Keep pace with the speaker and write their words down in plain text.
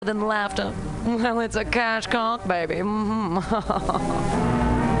Than laughter. Well, it's a cash cock, baby. Mm-hmm.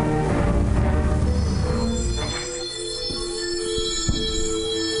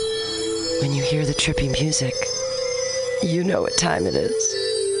 When you hear the trippy music, you know what time it is.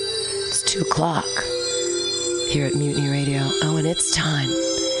 It's 2 o'clock here at Mutiny Radio. Oh, and it's time.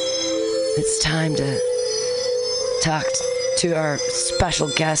 It's time to talk to our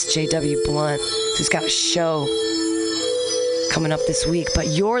special guest, J.W. Blunt, who's got a show coming up this week. But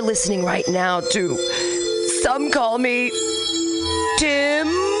you're listening right now to Some Call Me Tim.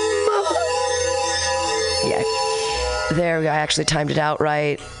 Yeah, there we go. I actually timed it out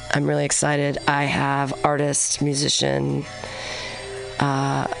right. I'm really excited. I have artist, musician,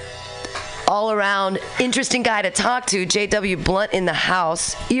 all around interesting guy to talk to, J.W. Blunt in the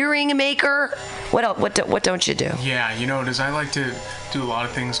house, earring maker. What else? What don't you do? Yeah, you know what it is? I like to do a lot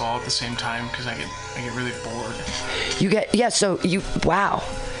of things all at the same time because I get really bored. Wow.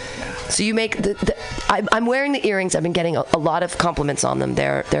 Yeah. So you make I'm wearing the earrings. I've been getting a lot of compliments on them.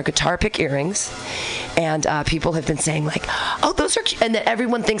 They're guitar pick earrings, and people have been saying like, oh, those are cute. And then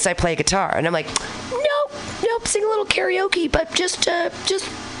everyone thinks I play guitar, and I'm like, nope, sing a little karaoke, but just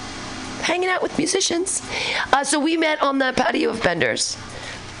hanging out with musicians. So we met on the patio of Bender's,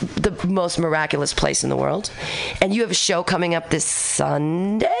 the most miraculous place in the world. And you have a show coming up this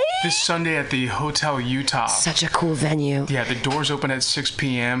Sunday? This Sunday at the Hotel Utah. Such a cool venue. Yeah, the doors open at 6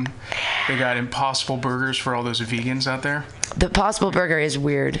 p.m. They got Impossible Burgers for all those vegans out there. The Impossible Burger is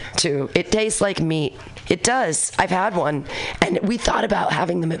weird, too. It tastes like meat. It does. I've had one. And we thought about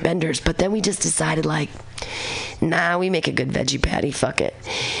having them at Bender's, but then we just decided, like, nah, we make a good veggie patty. Fuck it.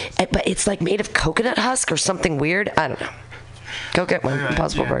 But it's, like, made of coconut husk or something weird. I don't know. Go get one,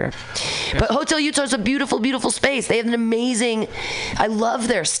 Impossible Burger. But Hotel Utah is a beautiful, beautiful space. They have an amazing, I love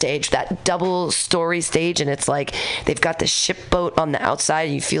their stage, that double-story stage, and it's like they've got the ship boat on the outside,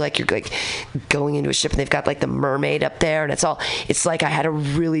 and you feel like you're like going into a ship, and they've got like the mermaid up there, and it's like I had a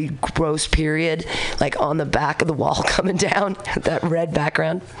really gross period, like on the back of the wall coming down, that red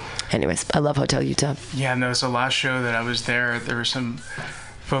background. Anyways, I love Hotel Utah. Yeah, no, it's the last show that I was there. There were some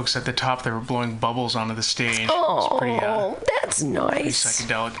folks at the top that were blowing bubbles onto the stage. Oh, that's nice. Pretty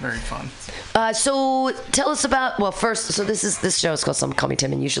psychedelic, very fun. So tell us about, well, first, so this show is called Some Call Me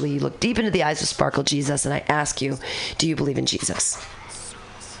Tim, and usually you look deep into the eyes of Sparkle Jesus, and I ask you, do you believe in Jesus?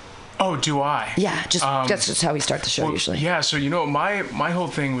 Oh, do I? Yeah, that's just how we start the show usually. Yeah, so my whole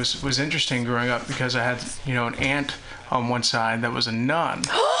thing was interesting growing up because I had an aunt on one side that was a nun.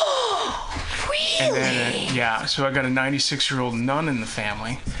 Really? And then, so I got a 96-year-old nun in the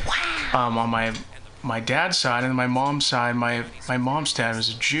family. Wow. On my dad's side, and my mom's side, my mom's dad was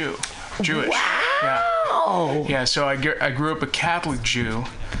a Jewish. Wow. Yeah, so I grew up a Catholic Jew.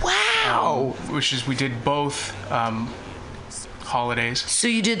 Wow. Which is, we did both holidays. So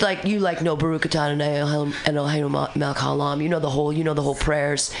you did no Baruch Atah and Eloheinu Melech Haolam. You know the whole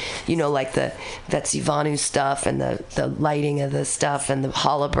prayers. Like the Vetsivanu stuff and the lighting of the stuff and the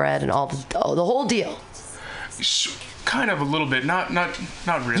challah bread and all the whole deal. Kind of a little bit, not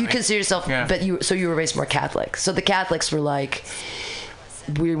really. You consider yourself, but you were raised more Catholic. So the Catholics were like,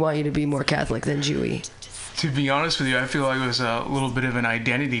 we want you to be more Catholic than Jewy. To be honest with you, I feel like it was a little bit of an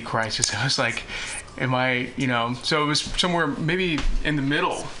identity crisis. I was like, am I, so it was somewhere maybe in the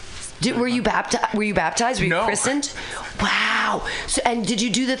middle. Were you baptized? Were you No. christened? Wow. So, and did you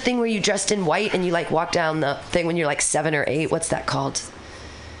do the thing where you dressed in white and you walk down the thing when you're like 7 or 8? What's that called?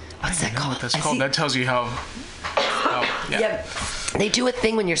 What's that called? What that's called. That tells you how. Yeah. They do a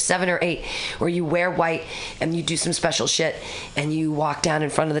thing when you're 7 or 8 where you wear white and you do some special shit and you walk down in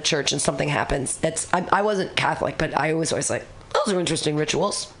front of the church and something happens. I wasn't Catholic, but I was always like, those are interesting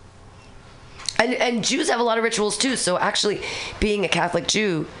rituals. And Jews have a lot of rituals too, so actually being a Catholic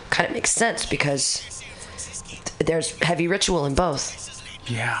Jew kind of makes sense because there's heavy ritual in both.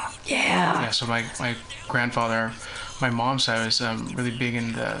 Yeah. Yeah. Yeah, so my grandfather, my mom's side was really big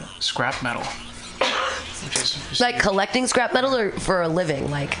into scrap metal. Which is like collecting scrap metal or for a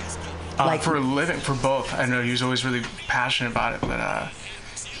living? Like for a living, for both. I know he was always really passionate about it, but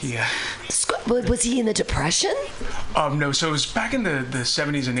yeah. Was he in the Depression? No, so it was back in the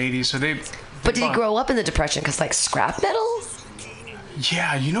 70s and 80s, so they But did he grow up in the Depression? Because scrap metal?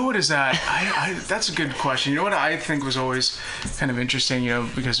 Yeah, you know what is that? That's a good question. You know what I think was always kind of interesting,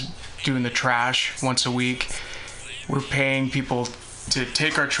 because doing the trash once a week, we're paying people to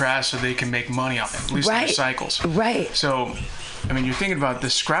take our trash so they can make money off it, at least right. the recycles. Right. So, I mean, you're thinking about the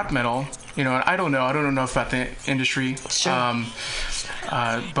scrap metal, and I don't know enough about the industry. Sure.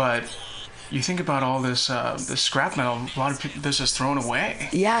 But you think about all this scrap metal, a lot of this is thrown away.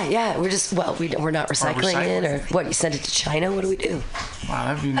 Yeah. We're just we're not recycling it, or what? You send it to China? What do we do? Wow,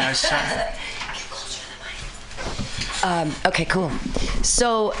 that'd be nice. Okay, cool.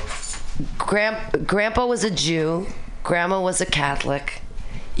 So, Grandpa was a Jew, Grandma was a Catholic.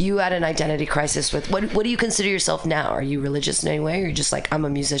 You had an identity crisis with what do you consider yourself now? Are you religious in any way, or are you just like, I'm a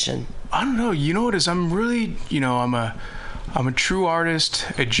musician? I don't know. You know what it is? I'm really, I'm a true artist,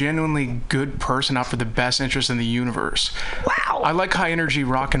 a genuinely good person out for the best interest in the universe. Wow. I like high energy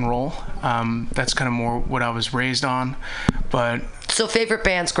rock and roll. That's kind of more what I was raised on. But so favorite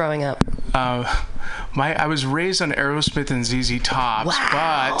bands growing up? I was raised on Aerosmith and ZZ Tops.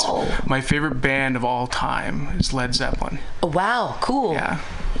 Wow. But my favorite band of all time is Led Zeppelin. Oh, wow, cool. Yeah.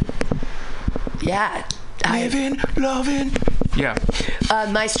 Living, loving. Yeah.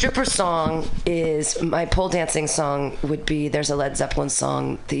 My stripper song is, my pole dancing song would be, there's a Led Zeppelin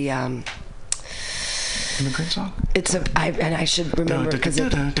song, the Immigrant Song? And I should remember because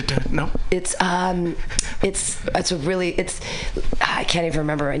no. I can't even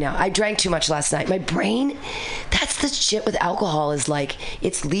remember right now. I drank too much last night. My brain, that's the shit with alcohol, is like,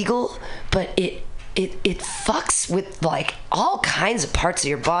 it's legal, but it fucks with like all kinds of parts of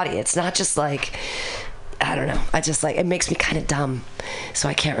your body. It's not just like, I don't know. I just like, it makes me kind of dumb, so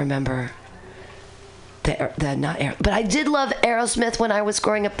I can't remember. But I did love Aerosmith when I was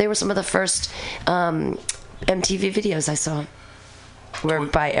growing up. They were some of the first MTV videos I saw. Were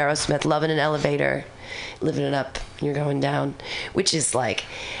by Aerosmith, Love in an Elevator, Living It Up, and You're Going Down, which is like,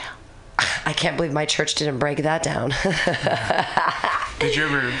 I can't believe my church didn't break that down. Did you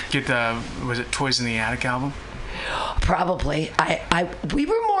ever get was it Toys in the Attic album? Probably. We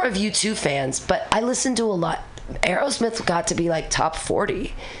were more of U2 fans, but I listened to a lot. Aerosmith got to be like top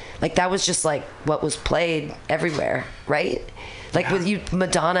 40. Like that was just like what was played everywhere, right? Like with you,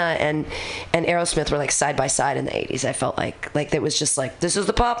 Madonna and Aerosmith were like side by side in the 80s. I felt like it was just like, this is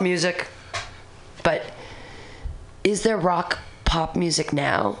the pop music. But is there rock pop music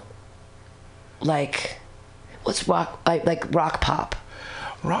now? Like, what's rock, like rock pop?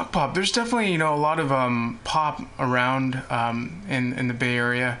 Rock pop. There's definitely, a lot of pop around in the Bay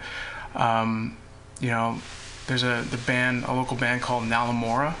Area. There's a local band called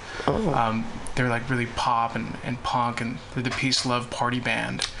Nalamora. Oh. They're like really pop and punk, and they're the Peace Love Party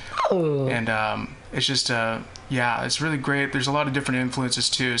band. Oh. And it's just it's really great. There's a lot of different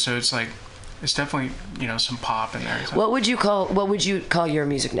influences too, so it's like, it's definitely some pop in there. So. What would you call your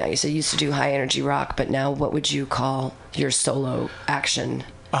music now? You said you used to do high energy rock, but now what would you call your solo action?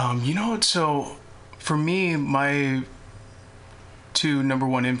 So for me, my two number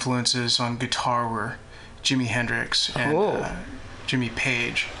one influences on guitar were Jimi Hendrix and Jimmy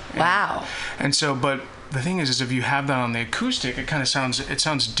Page. Wow. And so, but the thing is if you have that on the acoustic, it kind of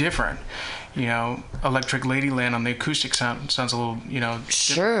sounds different. Electric Ladyland on the acoustic sounds a little,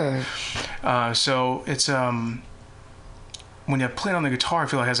 Sure. So it's when I play it on the guitar, I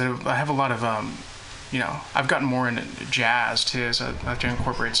feel like I have a lot of I've gotten more into jazz too, so I have to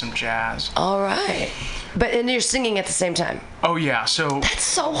incorporate some jazz. All right. And you're singing at the same time. Oh yeah, so that's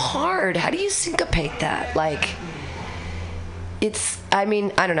so hard. How do you syncopate that? Like, I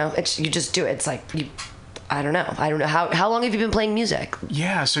don't know. You just do it. It's like I don't know. How long have you been playing music?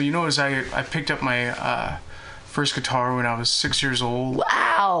 Yeah, so I picked up my first guitar when I was 6 years old.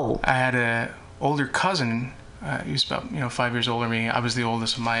 Wow. I had an older cousin. He was about 5 years older than me. I was the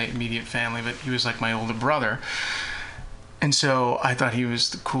oldest of my immediate family, but he was like my older brother. And so I thought he was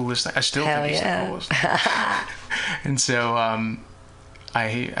the coolest. I still think he's the coolest. And so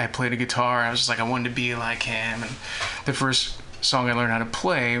I played a guitar. I was just like, I wanted to be like him. And the first song I learned how to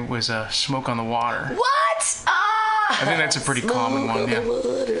play was Smoke on the Water. What? I think that's a pretty common one. Yeah.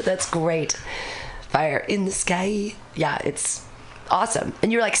 Water. That's great. Fire in the sky. Yeah, it's awesome.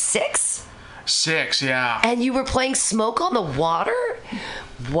 And you're like 6? 6, yeah. And you were playing Smoke on the Water?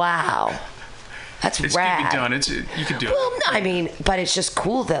 Wow. It's rad. It's done. You could do it. Well, but it's just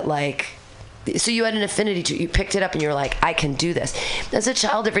cool that so you had an affinity to it. You picked it up and you were like, I can do this. As a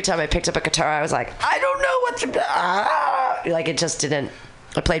child, every time I picked up a guitar, I was like, I don't know what to do. Like, it just didn't.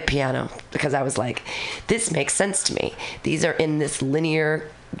 I played piano because I was like, this makes sense to me. These are in this linear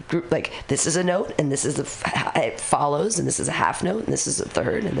group. Like, this is a note and this is it follows, and this is a half note and this is a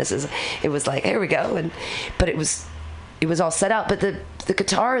third, and it was like, here we go. But it was all set out. But the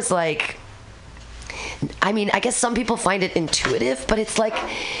guitar is like, I guess some people find it intuitive, but it's like,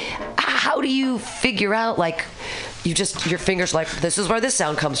 how do you figure out, like, your fingers like, this is where this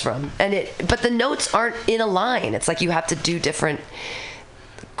sound comes from, but the notes aren't in a line. It's like you have to do different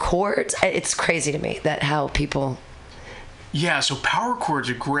chords. It's crazy to me that how people Yeah, so power chords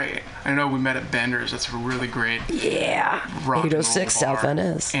are great. I know we met at Bender's. That's a really great rock 806 South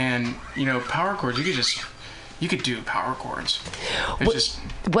Venice. And, power chords, you could do power chords.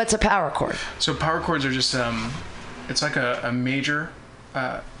 What's a power chord? So power chords are just, it's like a major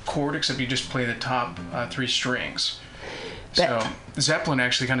chord, except you just play the top 3 strings. So Zeppelin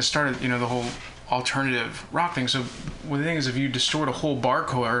actually kind of started, the whole alternative rock thing. So the thing is, if you distort a whole bar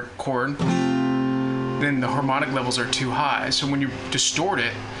chord, then the harmonic levels are too high. So when you distort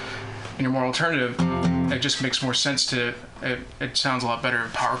it and you're more alternative, it just makes more sense to it sounds a lot better in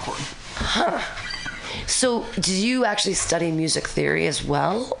power chord. Huh. So did you actually study music theory as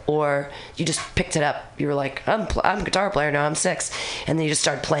well, or you just picked it up? You were like, I'm a guitar player now, I'm 6, and then you just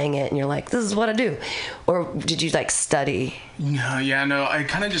started playing it and you're like, this is what I do? Or did you study? No, I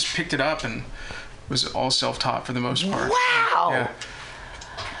kind of just picked it up and was all self-taught for the most part. Wow. Yeah.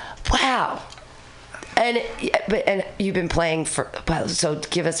 Wow. And you've been playing for, so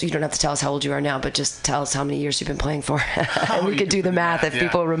give us, you don't have to tell us how old you are now, but just tell us how many years you've been playing for. And we could do the math if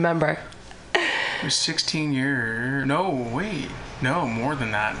people remember. It was 16 years. No, wait. No, more than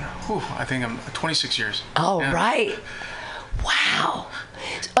that. Whew, I think I'm 26 years. Oh, yeah. Right. Wow.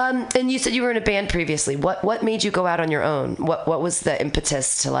 And you said you were in a band previously. What made you go out on your own? What was the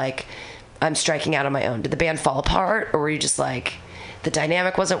impetus to I'm striking out on my own? Did the band fall apart, or were you just the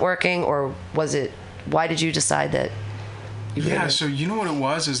dynamic wasn't working, or was it, why did you decide that you were Yeah, so you know what it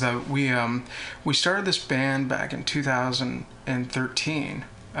was is that we started this band back in 2013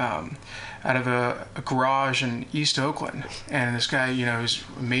 out of a garage in East Oakland, and this guy, he's an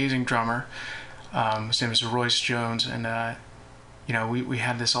amazing drummer. His name is Royce Jones, and we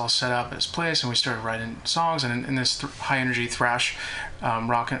had this all set up at his place, and we started writing songs. And in this high energy thrash,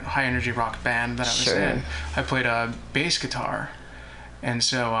 high energy rock band that I was in, I played a bass guitar, and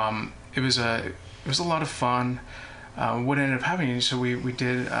so it was a lot of fun. What ended up happening? So we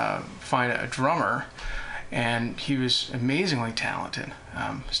did find a drummer, and he was amazingly talented.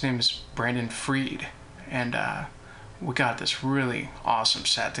 His name is Brandon Freed, and we got this really awesome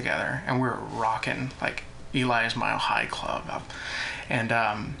set together, and we were rocking Eli's Mile High Club up, and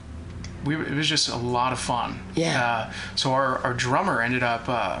it was just a lot of fun. Yeah. So our drummer ended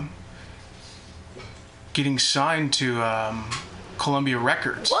up getting signed to Columbia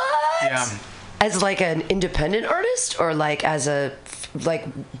Records. What? Yeah. As an independent artist, or as a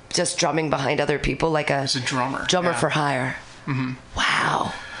just drumming behind other people, as a drummer for hire? Mm-hmm.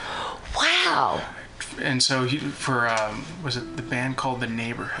 Wow. And so was it the band called The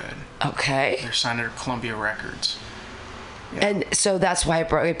Neighborhood? Okay. They're signed to Columbia Records. Yeah. And so that's why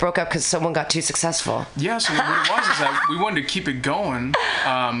it broke up, because someone got too successful. Yeah, so what it was is that we wanted to keep it going.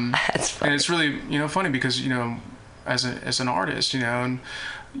 That's funny. And it's really, funny because, as an artist, and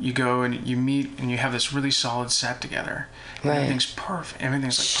you go and you meet and you have this really solid set together. Right. Everything's perfect.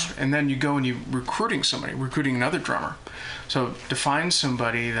 Everything's perfect. And then you go and you're recruiting another drummer. So to find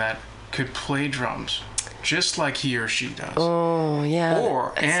somebody that could play drums just like he or she does. Oh,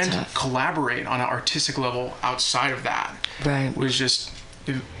 yeah. And tough. Collaborate on an artistic level outside of that. Right. Was just...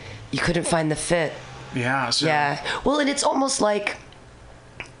 You couldn't find the fit. Yeah. So. Yeah. Well, and it's almost like,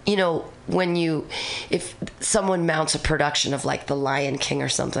 if someone mounts a production of The Lion King or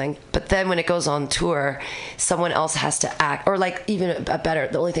something, but then when it goes on tour, someone else has to act, or even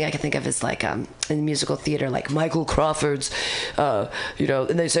the only thing I can think of is in musical theater, Michael Crawford's, and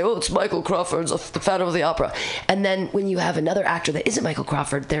they say, oh, it's Michael Crawford's the Phantom of the Opera. And then when you have another actor that isn't Michael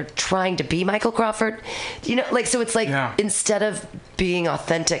Crawford, they're trying to be Michael Crawford, so it's instead of being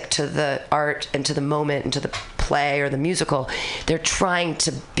authentic to the art and to the moment and to the play or the musical, they're trying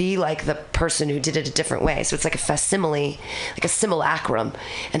to be like the person who did it a different way. So it's like a facsimile, like a simulacrum.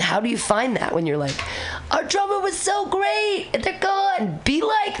 And how do you find that when you're our drummer was so great and they're gone, be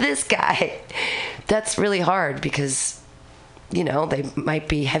like this guy? That's really hard because, they might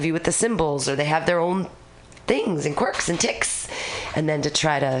be heavy with the cymbals, or they have their own things and quirks and ticks. And then to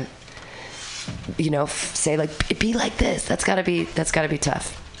try to, say be like this, that's gotta be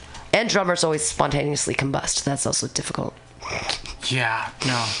tough. And drummers always spontaneously combust. That's also difficult. Yeah,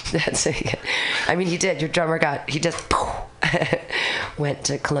 no. That's it. I mean, he did. Your drummer he just went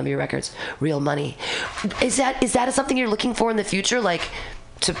to Columbia Records. Real money. Is that something you're looking for in the future?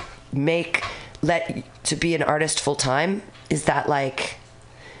 To be an artist full time? Is that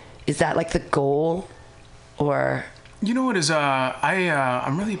the goal? Or... You know what is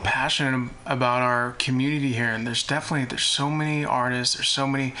I'm really passionate about our community here, and there's so many artists, there's so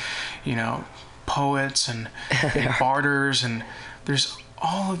many, poets and barders, and there's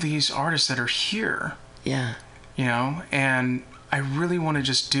all of these artists that are here. Yeah. And I really want to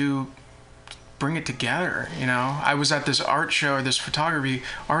just do bring it together. I was at this art show, or this photography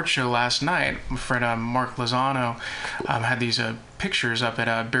art show last night. My friend Mark Lozano had these pictures up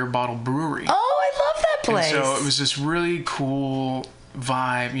at Beer Bottle Brewery. Oh, I love that place. And so it was this really cool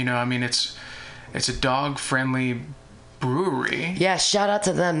vibe. It's a dog-friendly brewery. Yeah, shout out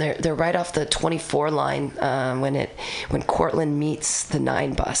to them. They're right off the 24 line when Cortland meets the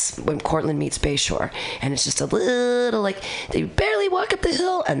 9 bus, when Cortland meets Bayshore, and it's just a little they barely walk up the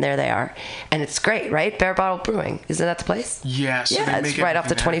hill, and there they are, and it's great, right? Bear Bottle Brewing, isn't that the place? Yes. Yeah, it's right off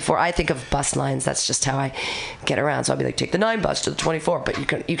the 24. I think of bus lines. That's just how I get around. So I'll be like, take the 9 bus to the 24, but you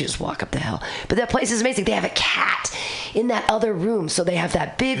can just walk up the hill. But that place is amazing. They have a cat in that other room, so they have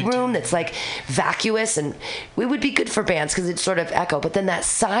that big room that's like vacuous, and it would be good for bands because it's sort of echo, but then that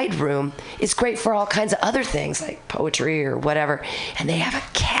side room is great for all kinds of other things like poetry or whatever, and they have a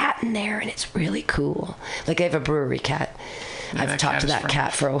cat in there, and it's really cool. Like, they have a brewery cat. Yeah, I've talked to that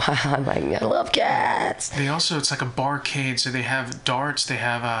cat for a while. I'm like, I love cats. They also, it's like a barcade, so they have darts, they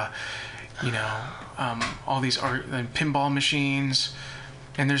have all these art pinball machines,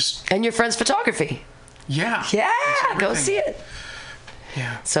 and your friend's photography. Yeah Go see it.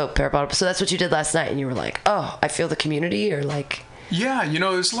 Yeah. So that's what you did last night, and you were like, oh, I feel the community, or like... Yeah,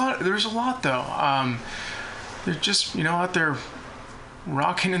 there's a lot though. They're just, out there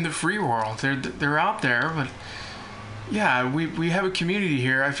rocking in the free world. They're out there, but yeah, we have a community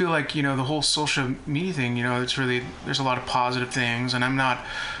here. I feel like, the whole social media thing, it's really, there's a lot of positive things, and I'm not,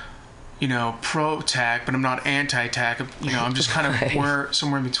 pro-tech, but I'm not anti-tech. I'm just kind of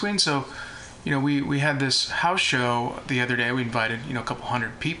somewhere in between. So, we had this house show the other day. We invited, a couple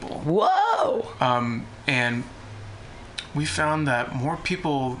hundred people. Whoa! And we found that more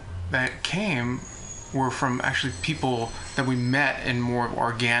people that came were from actually people that we met in more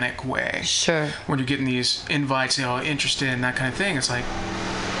organic way. Sure. When you're getting these invites, interested in that kind of thing, it's like,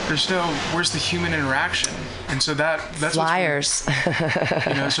 where's the human interaction? And so that's flyers.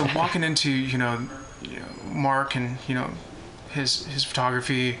 So walking into, Mark and, his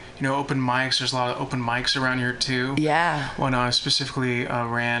photography, open mics. There's a lot of open mics around here too. Yeah. One specifically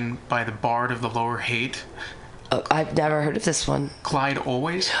ran by the Bard of the Lower Haight. Oh, I've never heard of this one. Clyde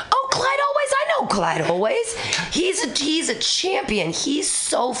Always. Oh, Clyde Always. I know Clyde Always. He's a champion. He's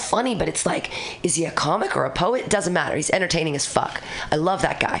so funny, but it's like, is he a comic or a poet? It doesn't matter. He's entertaining as fuck. I love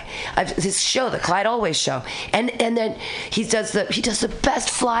that guy. His show, the Clyde Always show, and then he does the best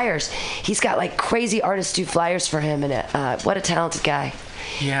flyers. He's got like crazy artists do flyers for him, and what a talented guy.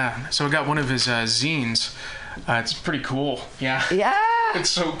 Yeah. So I got one of his zines. It's pretty cool. Yeah. Yeah. It's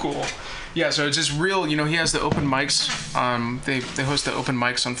so cool. Yeah, so it's just real, he has the open mics. They host the open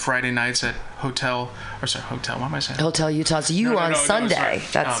mics on Friday nights at Hotel, what am I saying? Hotel Utah. It's you on Sunday.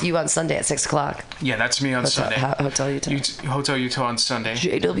 That's you on Sunday at 6:00. Yeah, that's me on Sunday. Hotel Utah. Hotel Utah on Sunday.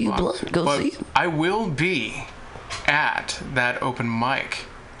 JW Blunt, go see him. I will be at that open mic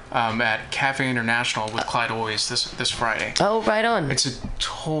at Cafe International with Clyde Always this Friday. Oh, right on. It's a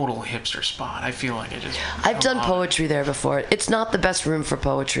total hipster spot. I feel like it is. I've done poetry there before. It's not the best room for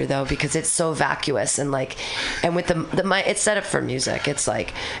poetry though, because it's so vacuous and with the mic, it's set up for music. It's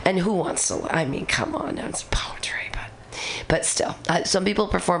like, and who wants to? I mean, come on, it's poetry, but still, some people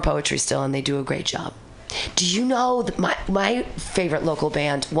perform poetry still, and they do a great job. Do you know that my favorite local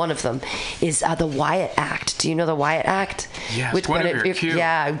band, one of them, is the Wyatt Act? Do you know the Wyatt Act? Yes, with cute.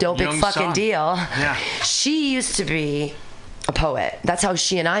 Yeah, no big fucking son. deal. Yeah. She used to be a poet. That's how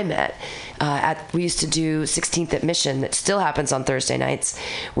she and I met. We used to do 16th at Mission. That still happens on Thursday nights,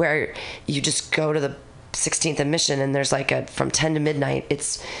 where you just go to the 16th at Mission, and there's from 10 to midnight.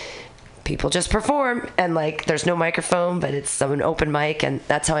 It's people just perform, and there's no microphone, but it's an open mic, and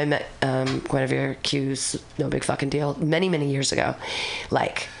that's how I met Guinevere Q's No Big Fucking Deal many years ago,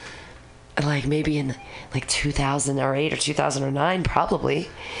 like maybe in 2008 or 2009 probably.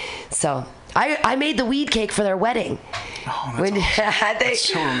 So I made the weed cake for their wedding. Oh, that's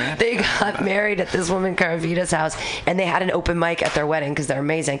so romantic. They got married at this woman Caravita's house, and they had an open mic at their wedding because they're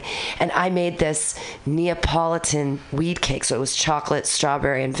amazing. And I made this Neapolitan weed cake, so it was chocolate,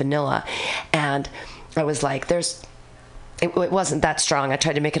 strawberry, and vanilla. And I was like, it wasn't that strong. I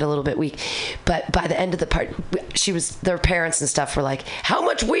tried to make it a little bit weak, but by the end of the part, their parents and stuff were like, "How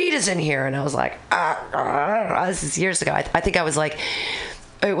much weed is in here?" And I was like, this is years ago. I think I was like,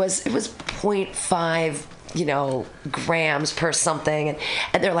 it was 0.5, grams per something,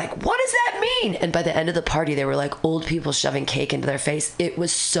 and they're like, "What does that mean?" And by the end of the party, they were like old people shoving cake into their face. It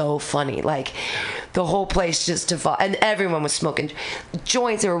was so funny. The whole place just devolved, and everyone was smoking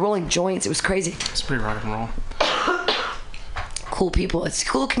joints. They were rolling joints. It was crazy. It's pretty rock and roll. Cool people. It's a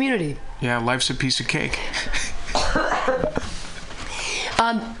cool community. Yeah, life's a piece of cake.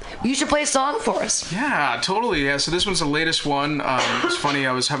 You should play a song for us. Yeah, totally. Yeah, so this one's the latest one. It's funny,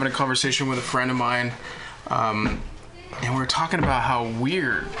 I was having a conversation with a friend of mine, and we were talking about how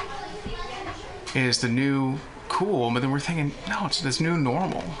weird is the new cool, but then we're thinking, no, it's this new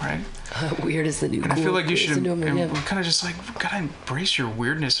normal, right? Weird is the new cool. I feel like you should, and we're kind of just like, gotta embrace your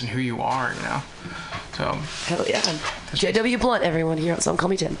weirdness and who you are, you know? So. Hell yeah. J.W. Blunt, everyone here on Some Call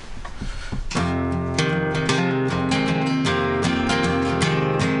Me Tim.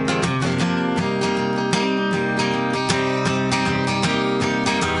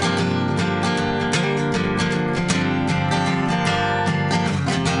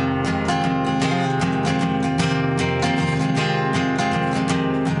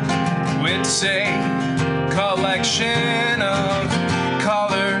 Collection of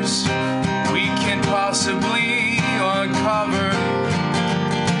colors we can possibly uncover.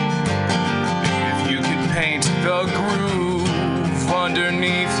 If you could paint the groove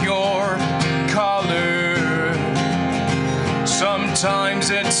underneath your color, sometimes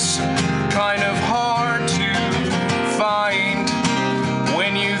it's kind of hard to find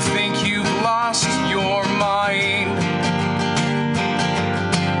when you think you've lost your mind.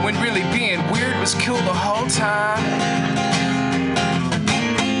 When really being weird was cool the whole time.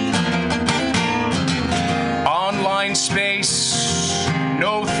 Online space,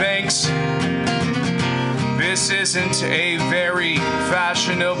 no thanks. This isn't a very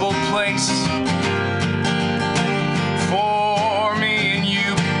fashionable place for me and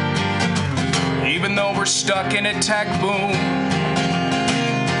you, even though we're stuck in a tech boom.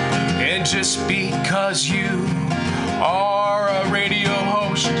 And just because you are a radio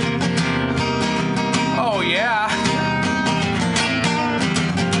host, oh yeah,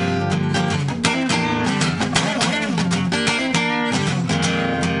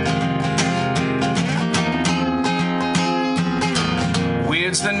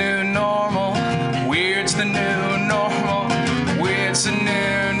 weird's the new normal, weird's the new normal, weird's the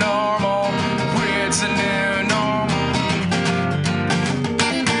new normal, weird's the new normal.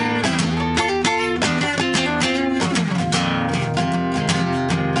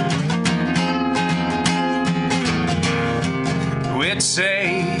 It's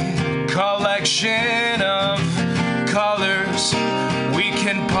a collection of colors we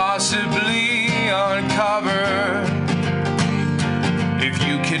can possibly uncover. If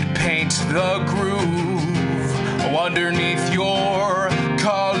you could paint the groove underneath your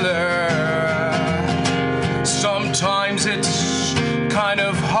color, sometimes it's kind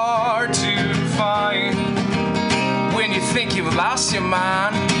of hard to find when you think you've lost your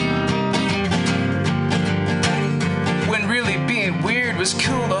mind. When really being weird was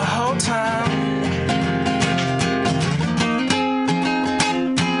cool the whole time.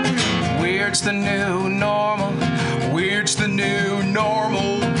 Weird's the new normal, weird's the new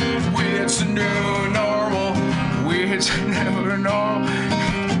normal, weird's the new normal, weird's the new normal.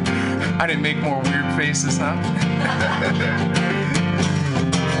 I didn't make more weird faces, huh?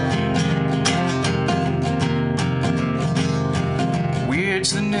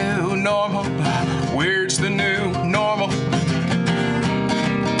 Weird's the new normal, weird's the new normal.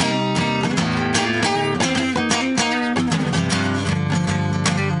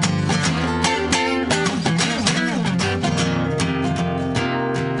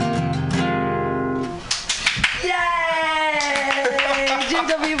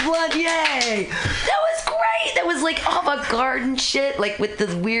 Yay! That was great. That was like avant-garde and shit, like with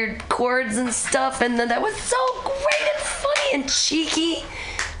the weird chords and stuff, and then that was so great and funny and cheeky.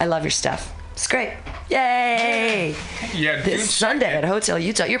 I love your stuff. It's great. Yay! Yeah, this Sunday at Hotel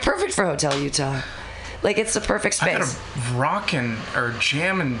Utah. You're perfect for Hotel Utah. Like, it's the perfect space. I got a rockin' or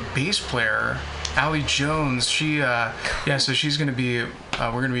jammin' bass player, Allie Jones. She, so she's gonna be.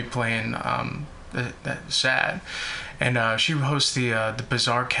 We're gonna be playing that sad. And she hosts the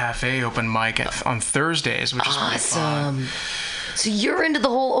Bazaar Cafe open mic on Thursdays, which is really fun. So you're into the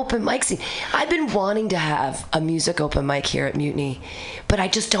whole open mic scene. I've been wanting to have a music open mic here at Mutiny, but I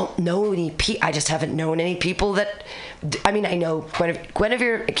just don't know any I just haven't known any people that... I mean, I know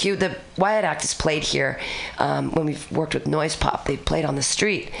Guinevere Q, the Wyatt Act, has played here when we've worked with Noise Pop. They played on the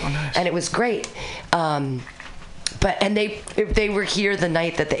street, and it was great. And they were here the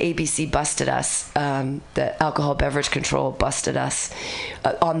night that the ABC busted us, the Alcohol Beverage Control busted us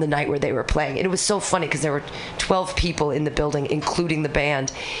on the night where they were playing. And it was so funny because there were 12 people in the building, including the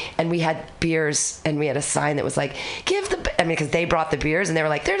band, and we had beers, and we had a sign that was like, because they brought the beers, and they were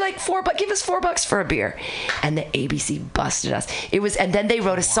like, they're like $4, give us $4 for a beer. And the ABC busted us. And then they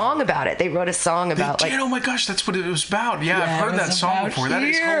wrote a song about it. They wrote a song about oh my gosh, that's what it was about. Yeah, I've heard that song before. That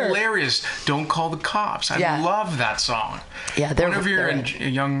is hilarious. Don't call the cops. I love that. that song. Yeah, whenever you're a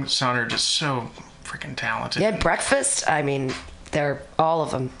young son are just so freaking talented. Yeah, Breakfast. I mean, they're all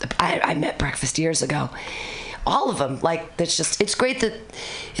of them. I met Breakfast years ago. All of them. Like, it's great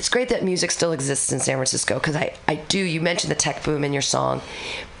that music still exists in San Francisco, because I do. You mentioned the tech boom in your song,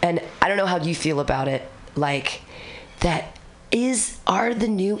 and I don't know how you feel about it. Like, are the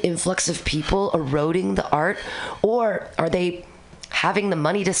new influx of people eroding the art, or are they having the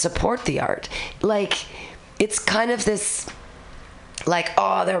money to support the art? Like, it's kind of this, like,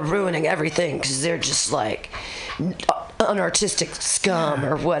 oh, they're ruining everything because they're just like unartistic scum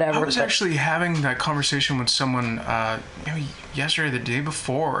or whatever. I was actually having that conversation with someone maybe yesterday or the day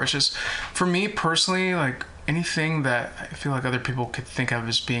before. It's just, for me personally, like, anything that I feel like other people could think of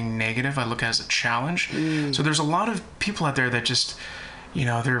as being negative, I look at as a challenge. So there's a lot of people out there that just,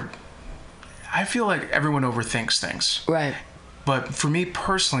 I feel like everyone overthinks things. Right. But for me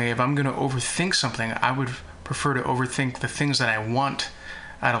personally, if I'm going to overthink something, I would prefer to overthink the things that I want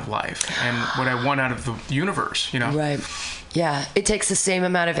out of life and what I want out of the universe, Right. Yeah. It takes the same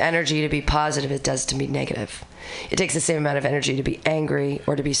amount of energy to be positive as it does to be negative. It takes the same amount of energy to be angry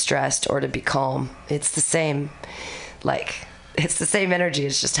or to be stressed or to be calm. It's the same, it's the same energy.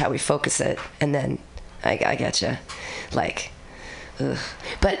 It's just how we focus it. And then I get you. Like, ugh.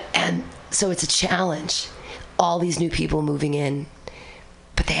 And so it's a challenge. All these new people moving in,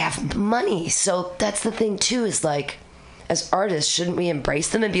 but they have money. So that's the thing too, is like, as artists, shouldn't we embrace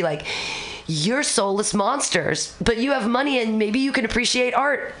them and be like, you're soulless monsters, but you have money and maybe you can appreciate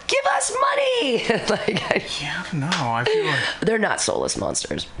art. Give us money. Yeah, no, I feel like they're not soulless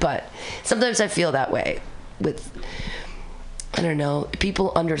monsters, but sometimes I feel that way with, I don't know,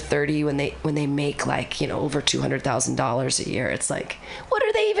 people under 30 when they make over $200,000 a year. It's like, what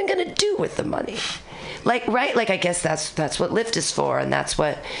are they even gonna do with the money? Like, right? Like, I guess that's what Lyft is for, and that's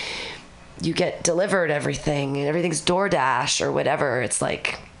what you get delivered everything, and everything's DoorDash or whatever. It's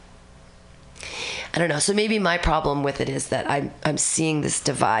like, I don't know. So maybe my problem with it is that I'm seeing this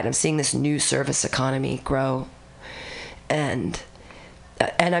divide. I'm seeing this new service economy grow, and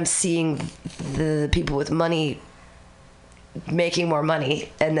I'm seeing the people with money making more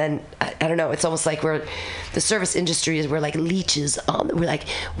money, and then I don't know, it's almost like the service industry we're like leeches on them. We're like,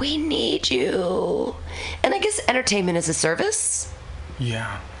 we need you. And I guess entertainment is a service.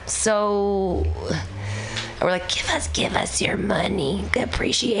 Yeah. So we're like, give us your money,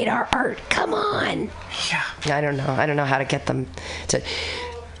 appreciate our art, come on. Yeah. I don't know how to get them to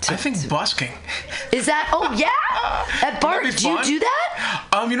I think busking. Is that? Oh yeah, at bar. Do you do that?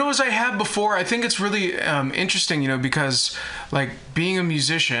 As I have before, I think it's really interesting, because like being a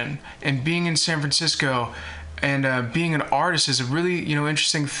musician and being in San Francisco and being an artist is a really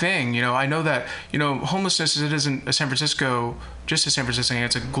interesting thing. I know that homelessness, it isn't just a San Francisco thing.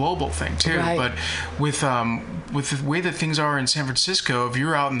 It's a global thing too. Right. But with the way that things are in San Francisco, if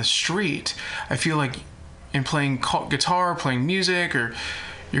you're out in the street, I feel like in playing guitar, playing music, or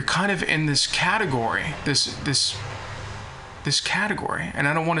you're kind of in this category, this category. And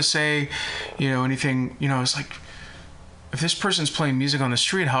I don't want to say, anything, it's like, if this person's playing music on the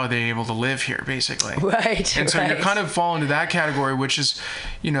street, how are they able to live here, basically? Right. And so right. you're kind of fall into that category, which is,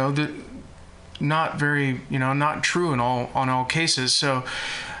 not very, not true on all cases. So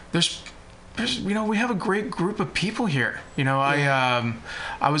there's we have a great group of people here. Yeah.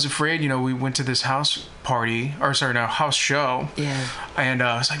 I was afraid, we went to this house show. Yeah. And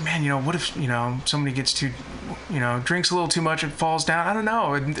I was like, man, what if, somebody gets too, drinks a little too much and falls down? I don't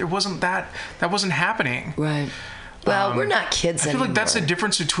know. It wasn't that wasn't happening. Right. Well, we're not kids anymore. I feel like that's the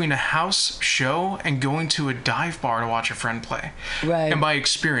difference between a house show and going to a dive bar to watch a friend play. Right. And by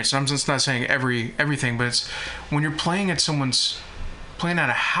experience, I'm just not saying everything, but it's when you're playing at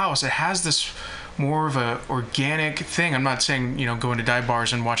a house, it has this more of a organic thing. I'm not saying, going to dive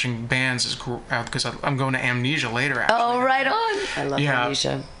bars and watching bands is because I'm going to Amnesia later, actually. Oh, right on. I love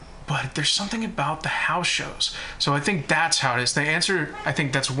Amnesia. But there's something about the house shows. So I think that's how it is. The answer, I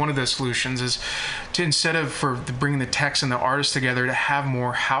think that's one of the solutions, is to, instead of bringing the techs and the artists together, to have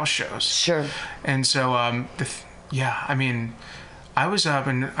more house shows. Sure. And so, I was up,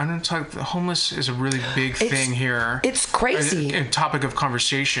 and I'm going to talk, the homeless is a really big thing here. It's crazy. A topic of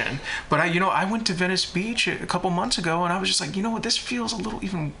conversation. But I went to Venice Beach a couple months ago, and I was just like, this feels a little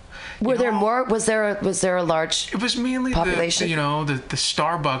even... Was there a large It was mainly population? the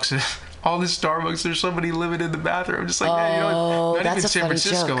Starbucks. All the Starbucks, there's somebody living in the bathroom. I'm just like, not that's even a San funny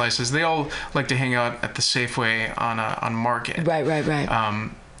Francisco joke. license. They all like to hang out at the Safeway on Market. Right.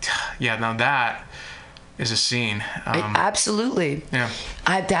 Now that is a scene. Absolutely. Yeah.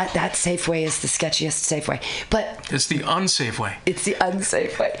 That Safeway is the sketchiest Safeway, but it's the unsafe way. It's the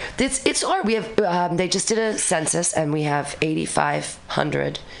unsafe way. It's hard. We have they just did a census, and we have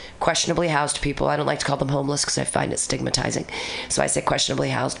 8,500 questionably housed people. I don't like to call them homeless because I find it stigmatizing, so I say questionably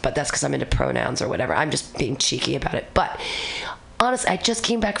housed. But that's because I'm into pronouns or whatever. I'm just being cheeky about it. But honestly, I just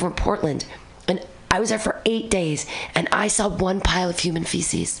came back from Portland, and I was there for 8 days, and I saw one pile of human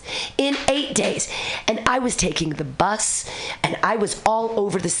feces in 8 days. And I was taking the bus, and I was all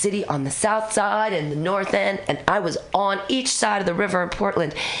over the city on the south side and the north end, and I was on each side of the river in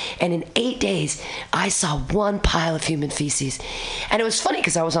Portland. And in 8 days, I saw one pile of human feces. And it was funny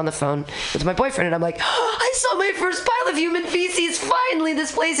because I was on the phone with my boyfriend, and I'm like, oh, I saw my first pile of human feces. Finally,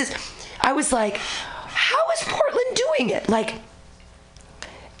 this place is... I was like, how is Portland doing it? Like,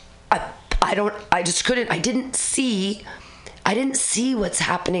 I just couldn't, I didn't see what's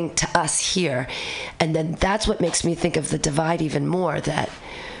happening to us here. And then that's what makes me think of the divide even more, that,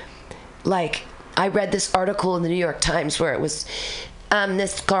 like, I read this article in the New York Times where it was,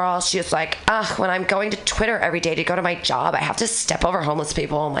 this girl, she was like, when I'm going to Twitter every day to go to my job, I have to step over homeless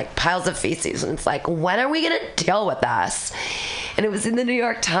people and, like, piles of feces. And it's like, when are we going to deal with this? And it was in the New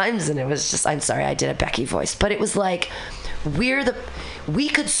York Times, and it was just, I'm sorry, I did a Becky voice, but it was like, we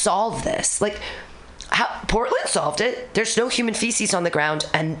could solve this. Like, how Portland solved it. There's no human feces on the ground,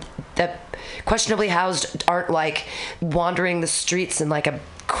 and the questionably housed aren't, like, wandering the streets in, like, a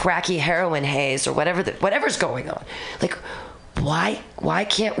cracky heroin haze or whatever's going on. Like, why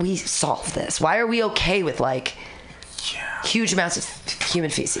can't we solve this? Why are we okay with, like, huge amounts of human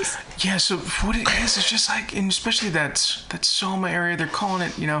feces? Yeah, so what it is, it's just like, and especially that Soma area, they're calling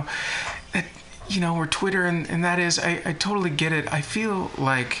it, or Twitter, and that is, I totally get it. I feel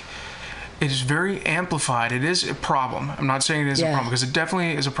like it is very amplified. It is a problem. I'm not saying it is a problem, because it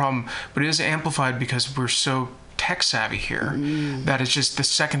definitely is a problem, but it is amplified because we're so tech savvy here that it's just the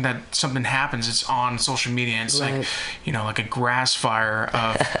second that something happens, it's on social media, and it's like, like a grass fire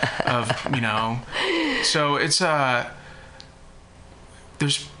of so it's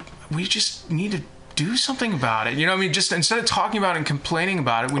we just need to do something about it. Just instead of talking about it and complaining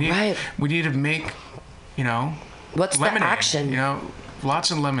about it, we need to make, what's lemonade, the action? Lots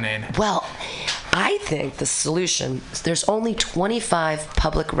of lemonade. Well, I think the solution, there's only 25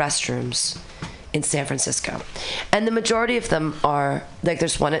 public restrooms in San Francisco, and the majority of them are, like,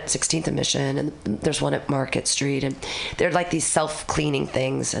 there's one at 16th and Mission, and there's one at Market Street, and they're like these self-cleaning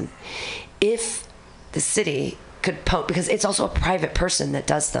things. And if the city could because it's also a private person that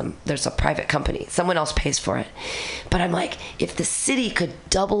does them. There's a private company. Someone else pays for it. But I'm like, if the city could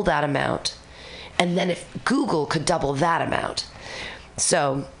double that amount, and then if Google could double that amount,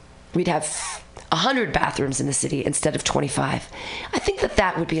 so we'd have 100 bathrooms in the city instead of 25. I think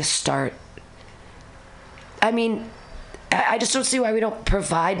that would be a start. I mean, I just don't see why we don't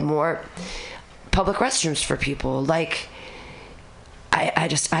provide more public restrooms for people. Like, I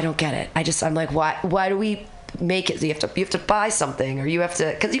don't get it. I'm like, why do we make it? You have to buy something, or you have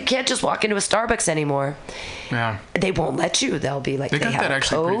to, because you can't just walk into a Starbucks anymore. Yeah, they won't let you. They'll be like, they got that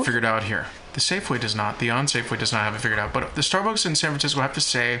actually pretty figured out here. The Safeway does not. The on-Safeway does not have it figured out. But the Starbucks in San Francisco, I have to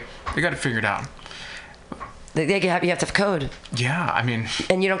say, they got it figured out. You have to have code. Yeah, I mean,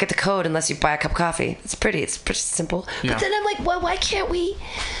 and you don't get the code unless you buy a cup of coffee. It's pretty simple. Yeah. But then I'm like, why can't,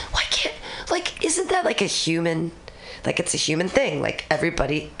 like, isn't that like a human? Like, it's a human thing. Like,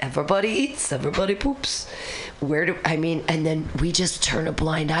 everybody eats, everybody poops. And then we just turn a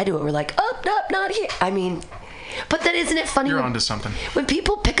blind eye to it. We're like, oh, no, not here. I mean, but then isn't it funny? You're onto something. When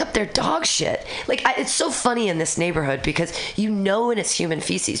people pick up their dog shit, like, it's so funny in this neighborhood because when it's human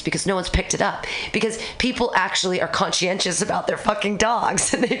feces because no one's picked it up, because people actually are conscientious about their fucking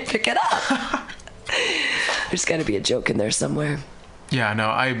dogs and they pick it up. There's got to be a joke in there somewhere. Yeah,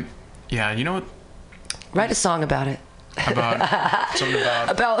 no, you know what? Write a song about it.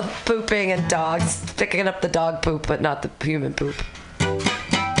 About pooping and dogs, picking up the dog poop but not the human poop.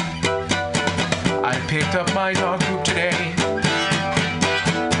 I picked up my dog poop today.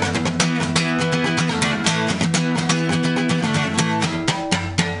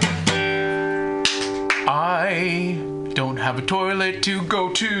 I don't have a toilet to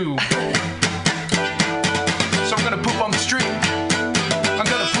go to, so I'm gonna poop on the street.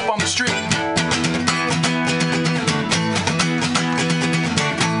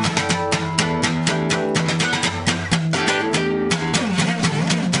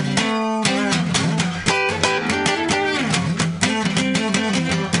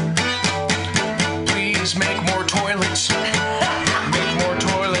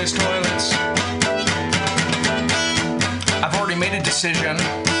 Decision.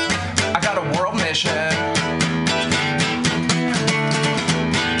 I got a world mission.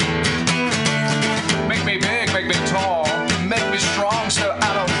 Make me big, make me tall, make me strong so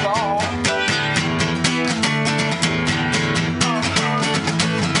I don't fall.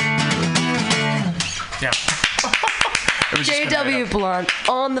 Yeah. J.W. Blunt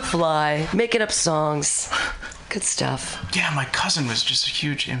on the fly, making up songs. Good stuff. Yeah, my cousin was just a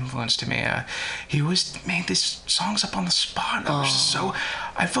huge influence to me. He always made these songs up on the spot. I was just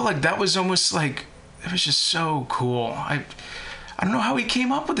I felt like that was almost like, it was just so cool. I don't know how he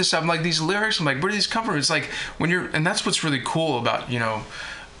came up with this stuff. Like these lyrics, I'm like, where do these come from? It's like when and that's what's really cool about,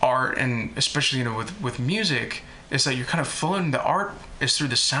 art, and especially, with music, is that you're kind of flowing, the art is through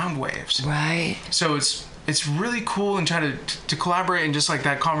the sound waves. Right. So it's really cool, and try to collaborate, and just like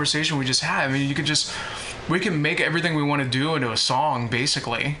that conversation we just had. I mean, we can make everything we want to do into a song,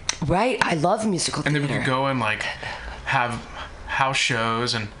 basically. Right. I love musical theater. And then we could go and like have house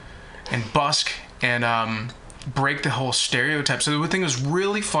shows and busk and break the whole stereotype. So the thing was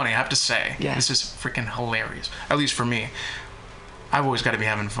really funny, I have to say. Yeah. This is freaking hilarious. At least for me. I've always got to be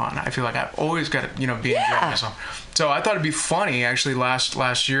having fun. I feel like I've always got to, be enjoying myself. So I thought it'd be funny, actually,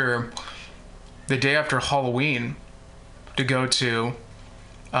 last year, the day after Halloween, to go to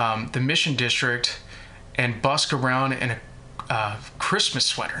the Mission District and busk around in a Christmas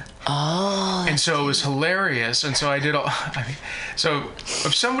sweater. Oh. And so it was hilarious. And so I did so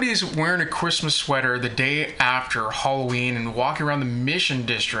if somebody's wearing a Christmas sweater the day after Halloween and walking around the Mission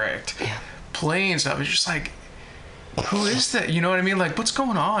District, playing stuff, it's just like, who is that? You know what I mean? Like, what's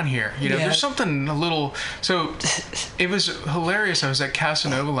going on here? There's something a little. So it was hilarious. I was at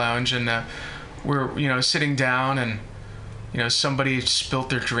Casanova Lounge, and we're sitting down, and somebody spilt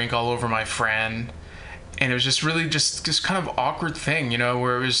their drink all over my friend, and it was just really just this kind of awkward thing,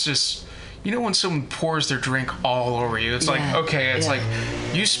 where it was just, when someone pours their drink all over you, it's like, okay, it's like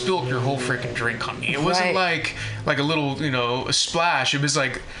you spilled your whole freaking drink on me. It wasn't like a little a splash. It was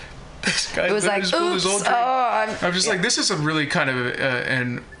like, this guy, it was like, oops, I'm just like, this is a really kind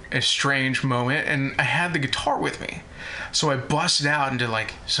of a strange moment, and I had the guitar with me, so I busted out into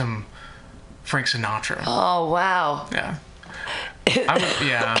like some Frank Sinatra. Oh wow. Yeah.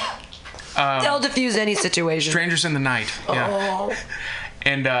 They'll diffuse any situation. Strangers in the Night. Yeah. Oh.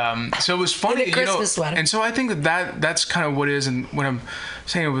 And so it was funny, In a Christmas sweater. And so I think that's kind of what it is. And when I'm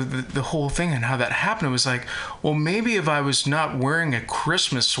saying with the whole thing and how that happened, it was like, well, maybe if I was not wearing a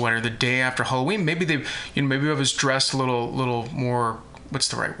Christmas sweater the day after Halloween, maybe maybe I was dressed a little more, what's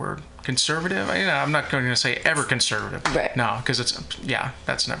the right word? Conservative? I'm not going to say ever conservative. Right. No, because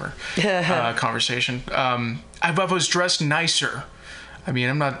that's never a conversation. If I was dressed nicer, I mean,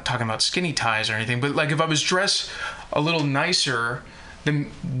 I'm not talking about skinny ties or anything, but like if I was dressed a little nicer,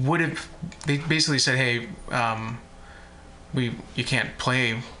 then they basically said, hey, you can't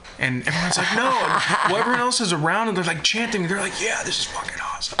play, and everyone's like, no. Well, everyone else is around, and they're like chanting. They're like, yeah, this is fucking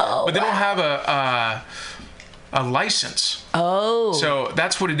awesome. Oh, but they don't have a license. Oh. So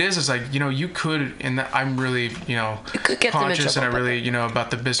that's what it is. It's like, you could, and I'm really, you could get conscious, them in trouble, and I really,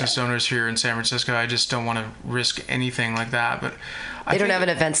 about the business owners here in San Francisco. I just don't want to risk anything like that. But they don't have an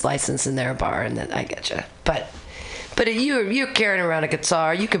events license in their bar, and I get you. But you're carrying around a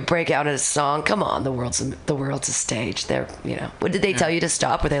guitar. You could break out in a song. Come on, the world's a stage. They're, What did they tell you to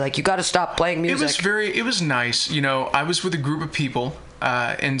stop? Were they like, you got to stop playing music? It was nice. I was with a group of people,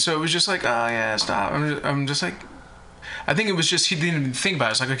 and so it was just like, oh yeah, stop. I'm just like, I think it was just, he didn't even think about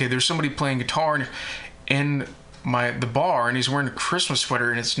it. It's like, okay, there's somebody playing guitar in the bar, and he's wearing a Christmas sweater,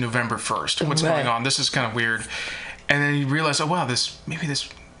 and it's November 1st. What's going on? This is kind of weird. And then he realized, oh wow,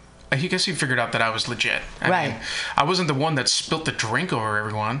 I guess he figured out that I was legit. I mean, I wasn't the one that spilt the drink over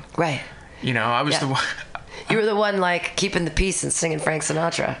everyone. Right. I was the one. You were the one like keeping the peace and singing Frank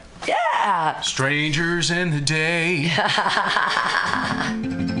Sinatra. Yeah. Strangers in the day.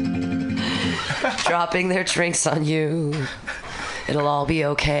 Dropping their drinks on you. It'll all be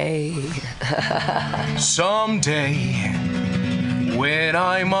okay. Someday, when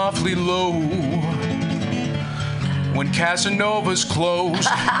I'm awfully low, when Casanova's closed,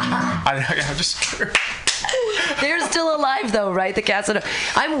 I just... They're still alive though, right? The Casanova.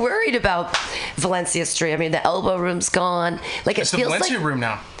 I'm worried about Valencia Street. I mean, the Elbow Room's gone. Like it's it feels the Valencia like Room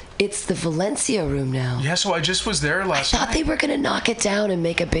now. It's the Valencia Room now. Yeah, so I just was there last night. I thought they were going to knock it down and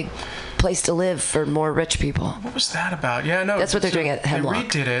make a big place to live for more rich people. What was that about? Yeah, no. That's what they're doing at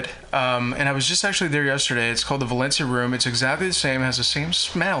Hemlock. They redid it, and I was just actually there yesterday. It's called the Valencia Room. It's exactly the same. It has the same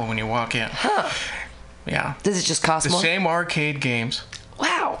smell when you walk in. Huh. Yeah. Does it just cost more? The same arcade games.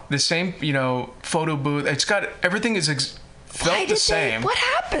 Wow. The same, photo booth. It's got, everything is felt the same. What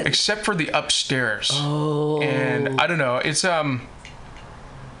happened? Except for the upstairs. Oh. And I don't know. It's,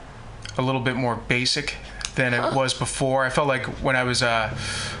 a little bit more basic than it was before. I felt like when I was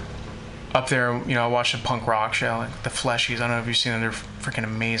up there, I watched a punk rock show, like the Fleshies. I don't know if you've seen them. They're freaking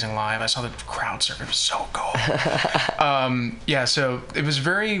amazing live. I saw the crowd surf. It was so cool. Yeah, so it was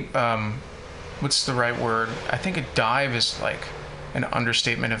very, what's the right word? I think a dive is like an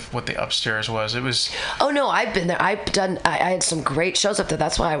understatement of what the upstairs was. It was... Oh, no, I've been there. I had some great shows up there.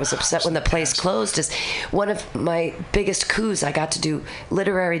 That's why I was upset when the place closed. Is one of my biggest coups, I got to do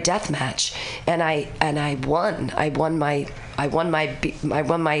literary deathmatch, and I won. I won my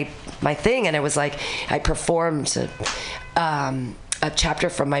thing, and it was like I performed a chapter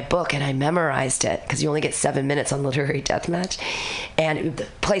from my book, and I memorized it because you only get 7 minutes on literary deathmatch, and the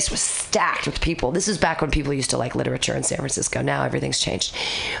place was stacked with people. This is back when people used to like literature in San Francisco. Now everything's changed,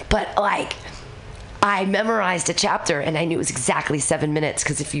 but like I memorized a chapter, and I knew it was exactly 7 minutes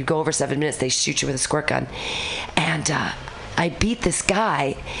because if you go over 7 minutes, they shoot you with a squirt gun, and I beat this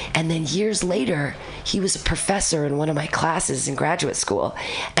guy, and then years later, he was a professor in one of my classes in graduate school,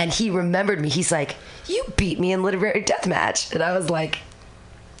 and he remembered me. He's like, "You beat me in literary deathmatch," and I was like,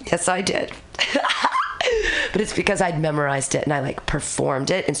 "Yes, I did." But it's because I'd memorized it and I like performed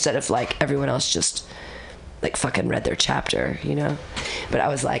it instead of like everyone else just like fucking read their chapter, But I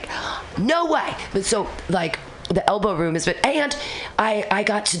was like, no way. But so like the Elbow Room has been, and I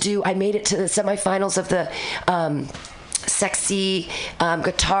made it to the semifinals of the sexy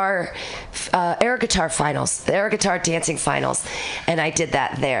guitar air guitar finals, the air guitar dancing finals, and I did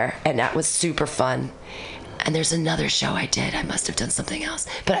that there, and that was super fun. And there's another show I did. I must have done something else,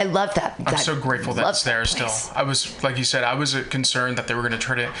 but I love that. I'm so grateful that it's there still. I was, like you said, I was concerned that they were going to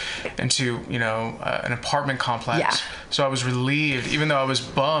turn it into an apartment complex. Yeah. So I was relieved, even though I was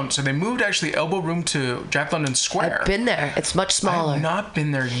bummed. So they moved actually Elbow Room to Jack London Square. I've been there. It's much smaller. I've not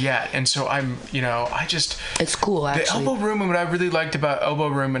been there yet, and so I'm, I just. It's cool actually. The Elbow Room, and what I really liked about Elbow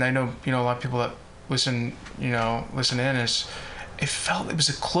Room, and I know a lot of people that listen in, is it was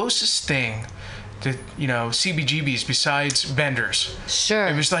the closest thing to CBGBs besides Bender's. Sure.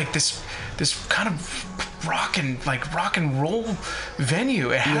 It was like this kind of rock and roll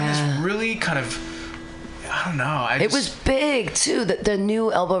venue. It had this really kind of, I don't know. It was big too. The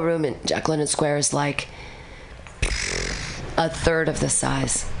new Elbow Room in Jack London Square is like a third of the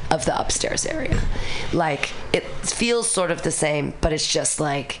size of the upstairs area. Like it feels sort of the same, but it's just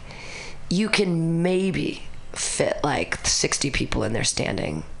like you can maybe fit like 60 people in there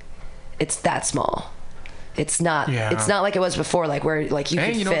standing. It's that small. It's not. Yeah. It's not like it was before, like where like you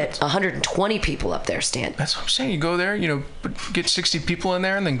could fit 120 people up there standing. That's what I'm saying. You go there, get 60 people in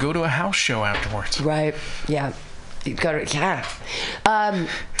there, and then go to a house show afterwards. Right. Yeah. You go to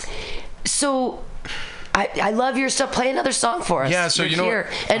So, I love your stuff. Play another song for us. Yeah. So here,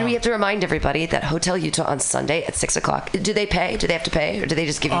 and we have to remind everybody that Hotel Utah on Sunday at 6:00. Do they pay? Do they have to pay, or do they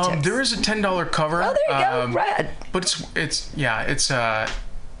just give you tips? There is a $10 cover. Oh, there you go. Rad. But it's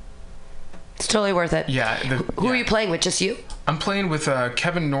It's totally worth it. Yeah. Who are you playing with? Just you? I'm playing with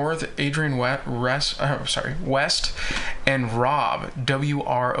Kevin North, Adrian West, and Rob,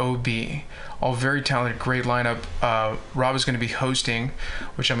 WROB. All very talented, great lineup. Rob is going to be hosting,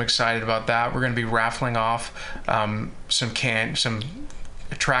 which I'm excited about that. We're going to be raffling off some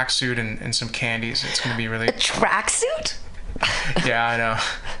tracksuit and some candies. It's going to be really... A tracksuit? Yeah, I know.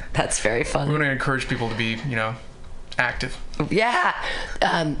 That's very fun. We want to encourage people to be, active. Yeah.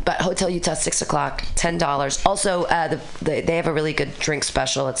 But Hotel Utah, 6:00, $10. Also, they have a really good drink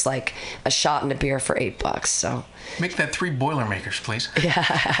special. It's like a shot and a beer for $8. So make that 3 Boilermakers, please.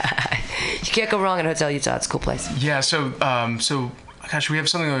 Yeah. You can't go wrong in Hotel Utah. It's a cool place. Yeah. So gosh, we have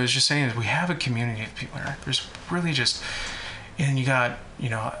something I was just saying is we have a community of people here. There's really just, and you got,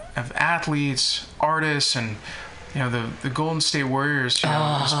 have athletes, artists, and the Golden State Warriors,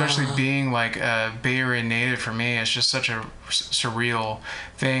 especially being like a Bay Area native for me, it's just such a surreal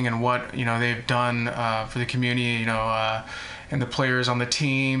thing, and what they've done for the community, and the players on the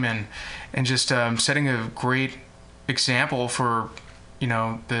team, and just setting a great example for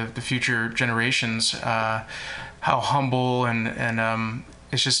the future generations. How humble and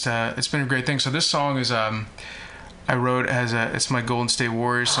it's just it's been a great thing. So this song is I wrote it's my Golden State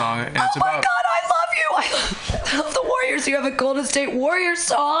Warriors song, and it's about. Oh my God! I love the Warriors. You have a Golden State Warriors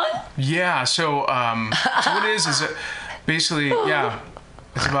song? Yeah, so what it is basically,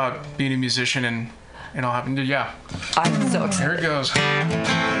 it's about being a musician and all happened to, I'm so excited. Here it goes.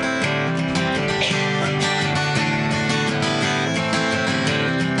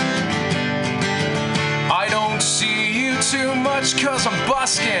 I don't see you too much 'cause I'm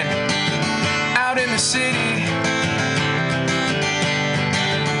busking out in the city.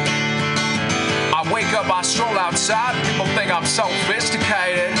 I wake up, I stroll outside, people think I'm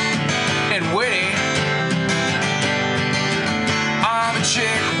sophisticated. get witty. I'm a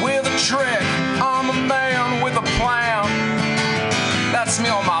chick with a trick. I'm a man with a plan. That's me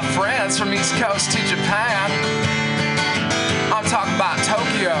and my friends from East Coast to Japan. I'm talking about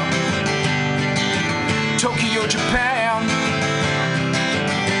Tokyo, Japan.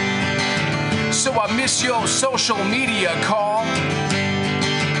 So I miss your social media call.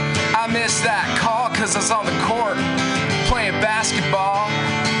 I miss that call cause I was on the court playing basketball.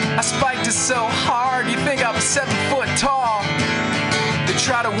 I spiked it so hard you think I was 7 foot tall. They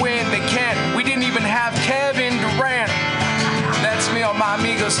try to win, they can't. We didn't even have Kevin Durant. That's me on my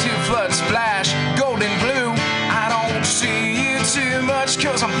amigos, 2 flood splash, golden blue. I don't see you too much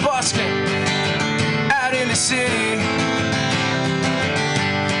cause I'm busking out in the city.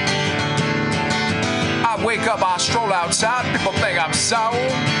 I wake up, I stroll outside, people think I'm so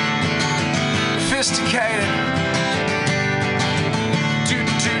sophisticated.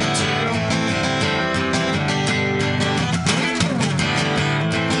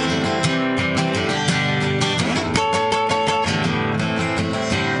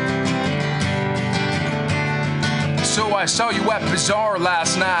 So I saw you at Bazaar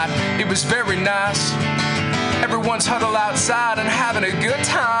last night. It was very nice. Everyone's huddled outside and having a good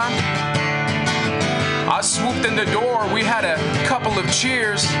time. I swooped in the door, we had a couple of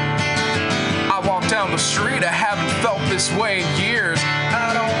cheers. I walked down the street, I haven't felt this way in years.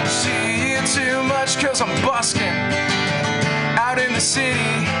 I don't see you too much cause I'm busking out in the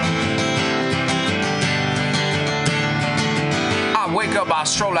city. I wake up, I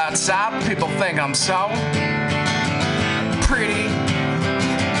stroll outside, people think I'm so pretty.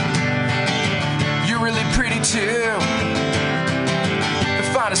 You're really pretty too. The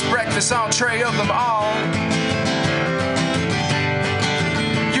finest breakfast entree of them all.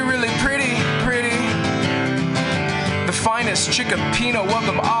 You're really pretty, pretty. The finest chickapino of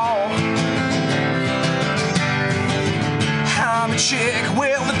them all. I'm a chick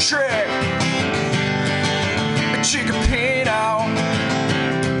with a trick, a chickapino.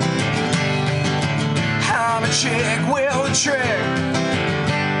 I'm a chick with a trick,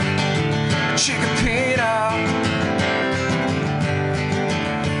 a chickapino.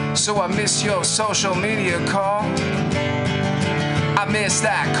 So I miss your social media call. I miss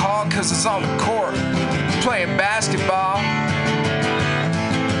that call cause it's on the court playing basketball.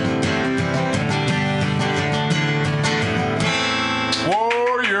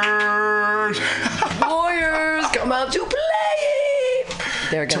 Warriors! Warriors come out to play!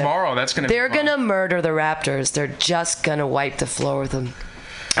 Tomorrow, that's going to be They're going to murder the Raptors. They're just going to wipe the floor with them.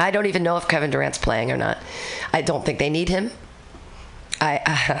 I don't even know if Kevin Durant's playing or not. I don't think they need him.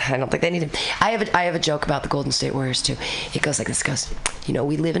 I don't think they need him. I have a joke about the Golden State Warriors too. It goes like this. It goes, you know,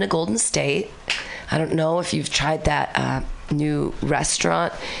 we live in a Golden State. I don't know if you've tried that new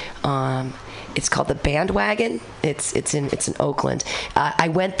restaurant. It's called the Bandwagon. It's in Oakland. I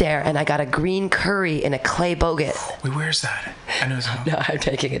went there and I got a green curry and a clay boget. Wait, where's that? I know. No, I'm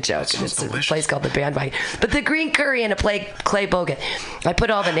taking a joke. It's delicious. a place called the Bandwagon. But the green curry and a clay boget. I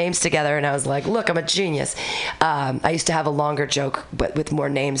put all the names together and I was like, look, I'm a genius. I used to have a longer joke, but with more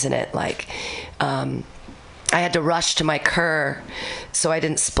names in it. Like, I had to rush to my cur so I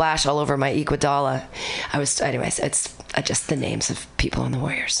didn't splash all over my Iguodala. Anyways, it's just the names of people on the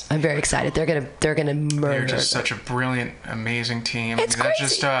Warriors. I'm very excited. They're gonna murder. They're just such a brilliant, amazing team. It's crazy.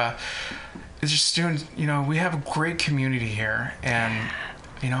 It's just doing. You know, we have a great community here, and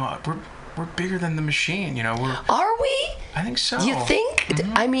you know, we're bigger than the machine. You know, Are we? I think so. You think?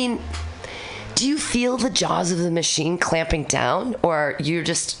 Mm-hmm. I mean, do you feel the jaws of the machine clamping down, or you're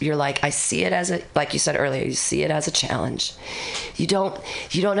like, I see it as like you said earlier, you see it as a challenge. You don't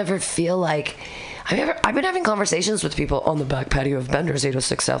ever feel like. I've been having conversations with people on the back patio of Bender's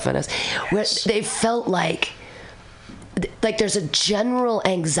 806 South Venice, where they felt like there's a general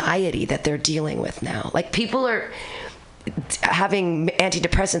anxiety that they're dealing with now. Like people are having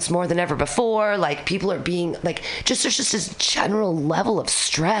antidepressants more than ever before. Like people are being like, there's just this general level of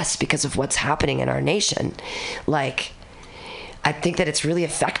stress because of what's happening in our nation. Like, I think that it's really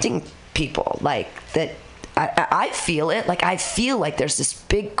affecting people. Like that. I feel it. Like I feel like there's this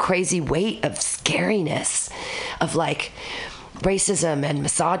big crazy weight of scariness of like racism and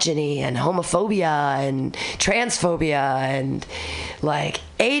misogyny and homophobia and transphobia and like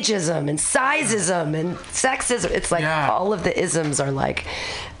ageism and sizeism and sexism. It's like all of the isms are like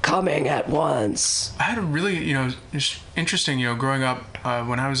coming at once. I had a really, just interesting, growing up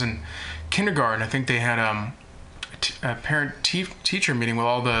when I was in kindergarten, I think they had a parent-teacher meeting with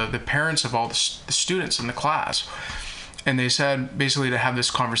all the parents of all the students in the class, and they said basically to have this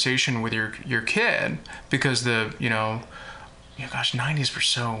conversation with your kid because yeah, gosh, 90s were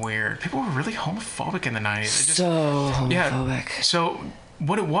so weird. People were really homophobic in the 90s. So homophobic. Yeah, so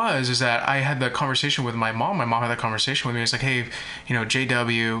what it was is that I had that conversation with my mom. My mom had that conversation with me. It's like, hey, you know,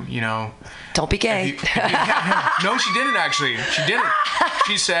 JW, you know, don't be gay. No, she didn't actually. She didn't.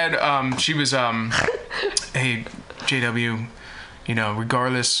 She said, she was, hey, JW, you know,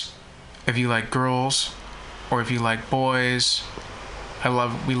 regardless if you like girls or if you like boys,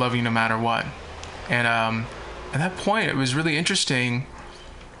 we love you no matter what. And at that point, it was really interesting,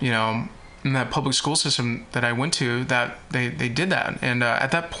 you know, in that public school system that I went to, that they did that. And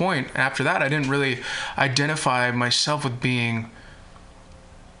at that point, after that, I didn't really identify myself with being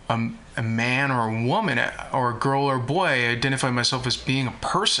a man or a woman or a girl or a boy. I identified myself as being a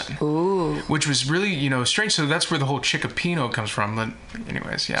person. Ooh. Which was really, you know, strange. So that's where the whole Chickapino comes from. But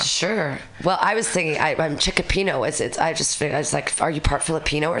anyways, yeah. Sure. Well, I was thinking, I'm Chickapino. I was like, are you part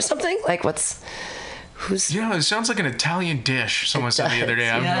Filipino or something? Like, who's... Yeah, it sounds like an Italian dish. Someone said the other day.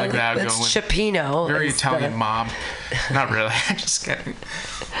 I'm like that. It's Chippino. Very Italian mob. Not really. I'm just kidding.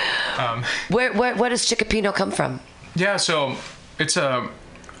 Where does Chickapino come from? Yeah, so it's a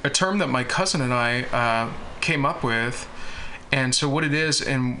term that my cousin and I came up with. And so what it is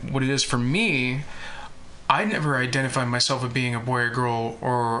for me, I never identified myself as being a boy or girl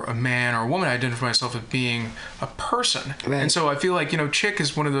or a man or a woman. I identified myself as being a person. Right. And so I feel like, you know, chick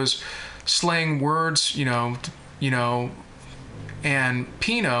is one of those slang words, you know, and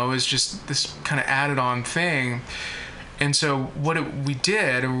Pino is just this kind of added on thing. And so what we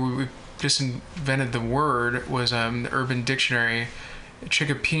did, we just invented the word, was the Urban Dictionary.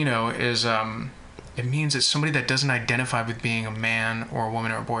 Chickapino is it means it's somebody that doesn't identify with being a man or a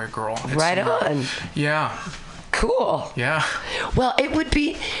woman or a boy or girl. It's right on. Yeah. Cool. Yeah. Well, it would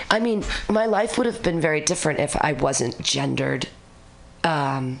be, I mean, my life would have been very different if I wasn't gendered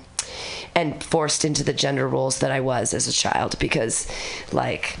and forced into the gender roles that I was as a child, because,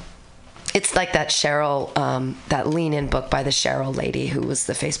 like, it's like that Cheryl, that Lean In book by the Cheryl lady, who was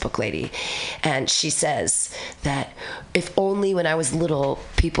the Facebook lady. And she says that if only when I was little,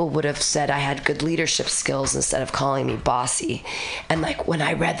 people would have said I had good leadership skills instead of calling me bossy. And, like, when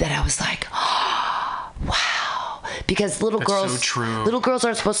I read that, I was like, oh, wow. Because little girls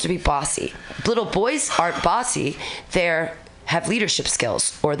aren't supposed to be bossy. Little boys aren't bossy. They're have leadership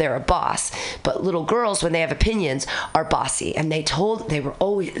skills, or they're a boss. But little girls, when they have opinions, are bossy. And there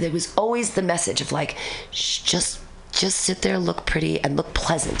was always the message of, like, just sit there, look pretty, and look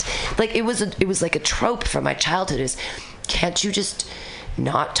pleasant. Like, it was like a trope from my childhood is, can't you just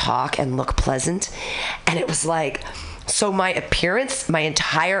not talk and look pleasant? And it was like, so my appearance, my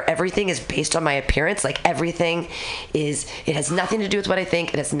entire everything is based on my appearance. Like, everything it has nothing to do with what I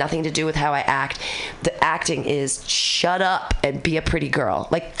think. It has nothing to do with how I act. The acting is shut up and be a pretty girl.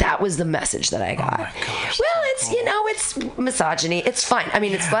 Like, that was the message that I got. Oh my gosh, well, it's cool. You know, it's misogyny. It's fine. I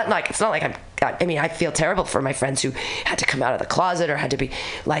mean, it's not like I feel terrible for my friends who had to come out of the closet or had to be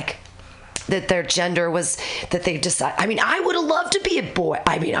like, that their gender was, that they decided. I mean, I would have loved to be a boy.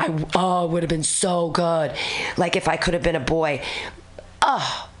 I mean, it would have been so good. Like, if I could have been a boy,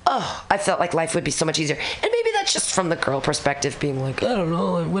 I felt like life would be so much easier. And maybe that's just from the girl perspective, being like, I don't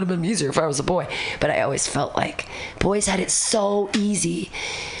know, it would have been easier if I was a boy. But I always felt like boys had it so easy.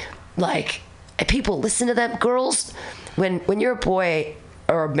 Like, people listen to them. Girls, when you're a boy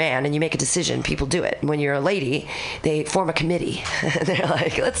or a man and you make a decision, people do it. When you're a lady, they form a committee. They're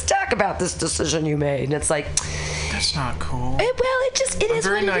like, let's talk about this decision you made. And it's like, that's not cool. It is what it is.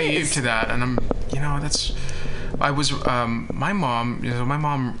 I'm very naive to that. And my mom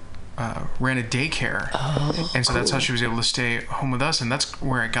ran a daycare. Oh, and so that's how she was able to stay home with us. And that's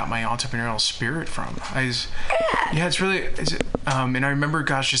where I got my entrepreneurial spirit from. And I remember,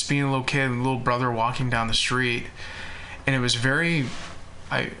 gosh, just being a little kid and a little brother walking down the street. And it was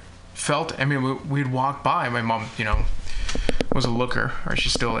we'd walk by. My mom, you know, was a looker, or she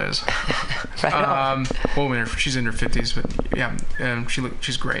still is. Right. Well, she's in her 50s, but yeah,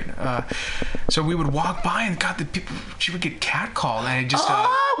 she's great. So we would walk by, and God, the people, she would get catcalled, and I just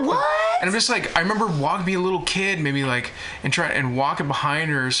what? And I'm just like, I remember being a little kid, maybe like, and walking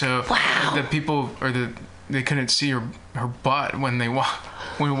behind her, so the people they couldn't see her butt when we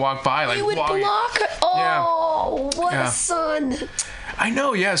walked by, like, you would block her. Oh, yeah. What a son. I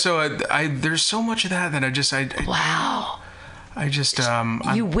know, yeah. So there's so much of that wow.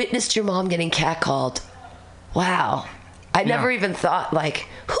 You witnessed your mom getting catcalled. Wow. I never even thought, like,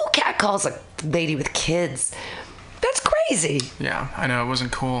 who catcalls a lady with kids? That's crazy. Yeah, I know, it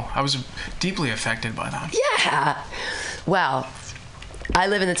wasn't cool. I was deeply affected by that. Yeah. Well, I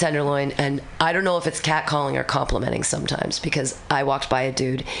live in the Tenderloin, and I don't know if it's catcalling or complimenting sometimes, because I walked by a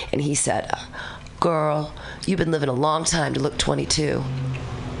dude and he said, girl, you've been living a long time to look 22.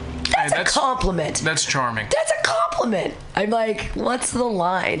 That's a compliment. That's charming. That's a compliment. I'm like, what's the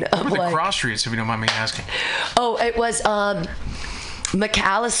line? What were the cross streets, if you don't mind me asking? Oh, it was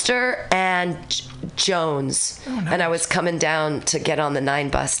McAllister and Jones. Oh, nice. And I was coming down to get on the 9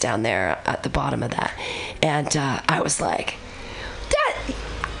 bus down there at the bottom of that. And I was like,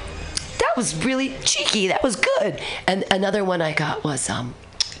 that was really cheeky. That was good. And another one I got was,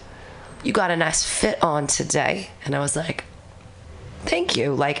 you got a nice fit on today. And I was like, thank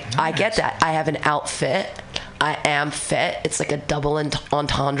you. Like, nice. I get that. I have an outfit. I am fit. It's like a double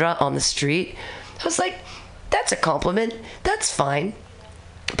entendre on the street. I was like, that's a compliment. That's fine.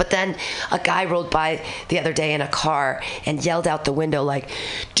 But then a guy rolled by the other day in a car and yelled out the window like,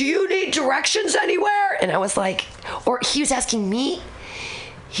 do you need directions anywhere? And I was like, or he was asking me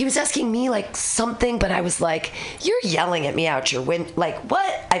like something, but I was like, you're yelling at me out your window. Like,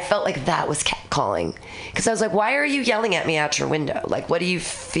 what? I felt like that was catcalling. Because I was like, why are you yelling at me out your window? Like, what do you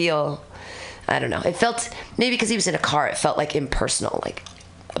feel? I don't know. It felt, maybe because he was in a car, it felt like impersonal. Like,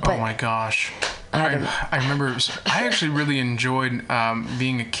 but, oh my gosh. I remember, I actually really enjoyed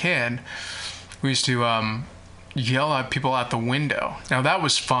being a kid. We used to yell at people out the window. Now that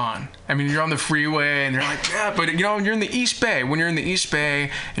was fun. I mean, you're on the freeway and they're like, yeah, but you're in the East Bay. When you're in the East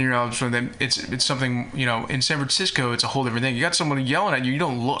Bay and you're out, it's something, in San Francisco, it's a whole different thing. You got someone yelling at you, you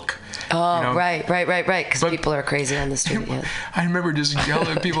don't look. Oh, right. Because people are crazy on the street. Yeah. I remember just yelling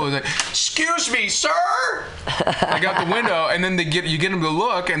at people like, excuse me, sir. I got the window, and then you get them to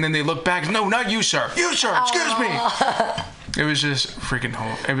look, and then they look back. No, not you, sir. You, sir. Excuse me. It was just freaking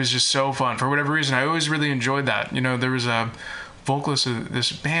it was just so fun. For whatever reason, I always really enjoyed that. There was a vocalist of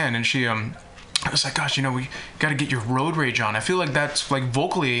this band, and she, I was like, gosh, we got to get your road rage on. I feel like that's, like,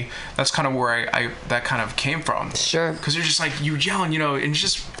 vocally, that's kind of where that kind of came from. Sure. Because they're just like, you yelling, and it's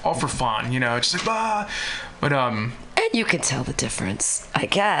just all for fun, it's just like, ah. But, and you can tell the difference, I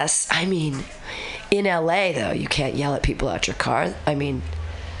guess. I mean, in LA, though, you can't yell at people out your car. I mean,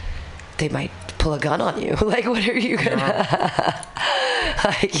 they might pull a gun on you. Like, what are you gonna...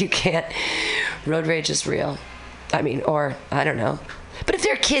 Like, you can't... Road rage is real. I mean, or, I don't know. But if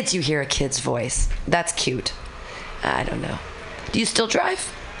they're kids, you hear a kid's voice. That's cute. I don't know. Do you still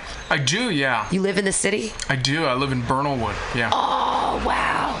drive? I do, yeah. You live in the city? I do. I live in Bernalwood, yeah. Oh,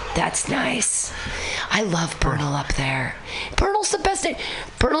 wow. That's nice. I love Bernal up there. Bernal's the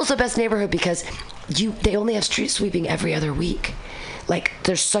best neighborhood because they only have street sweeping every other week. Like,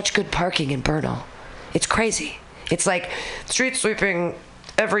 there's such good parking in Bernal. It's crazy. It's like street sweeping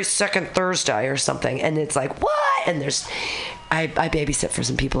every second Thursday or something. And it's like, what? And I babysit for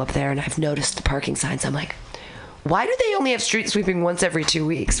some people up there, and I've noticed the parking signs. I'm like, why do they only have street sweeping once every 2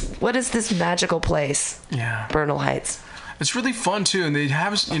 weeks? What is this magical place? Yeah. Bernal Heights. It's really fun, too. And they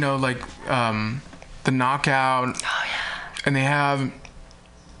have, the Knockout. Oh, yeah. And they have...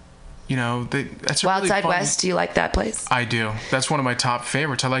 that's Wild really Side fun. West. Do you like that place? I do. That's one of my top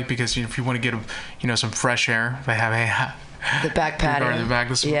favorites. I like because if you want to get some fresh air, they have the back patio. The back.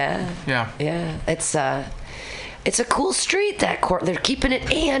 Yeah. It's a cool street. That court. They're keeping it.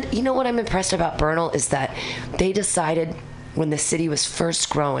 And you know what I'm impressed about Bernal is that they decided when the city was first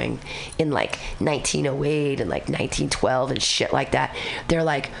growing in like 1908 and like 1912 and shit like that. They're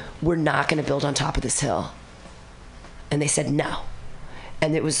like, we're not going to build on top of this hill. And they said no.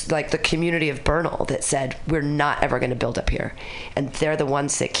 And it was like the community of Bernal that said, we're not ever going to build up here. And they're the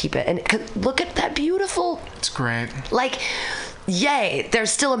ones that keep it. And look at that beautiful... It's great. Like, yay, there's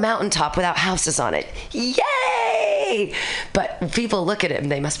still a mountaintop without houses on it. Yay! But people look at it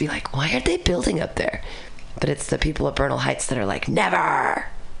and they must be like, why aren't they building up there? But it's the people of Bernal Heights that are like, never!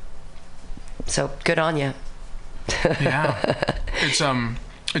 So, good on you. Yeah.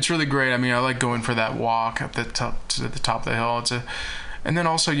 It's really great. I mean, I like going for that walk up to the top of the hill. And then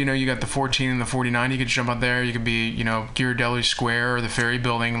also, you got the 14 and the 49. You could jump up there. You could be, Ghirardelli Square or the Ferry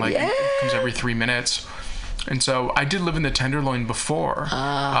Building. Like, it comes every 3 minutes. And so I did live in the Tenderloin before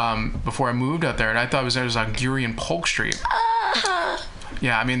I moved out there. And I thought it was on Geary and Polk Street.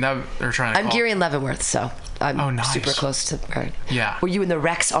 Yeah, I mean, they're trying to I'm Geary and Leavenworth, so I'm nice. Super close to... Right. Yeah. Were you in the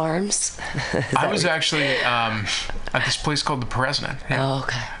Rex Arms? I was actually at this place called the President. Yeah. Oh,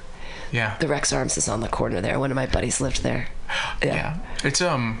 okay. Yeah. The Rex Arms is on the corner there. One of my buddies lived there. Yeah. It's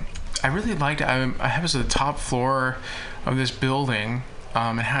I really liked it. I was at the top floor of this building.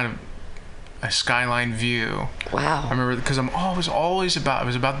 It had a skyline view. Wow. I remember because it was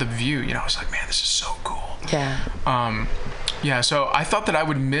about the view. I was like, man, this is so cool. Yeah. Yeah, so I thought that I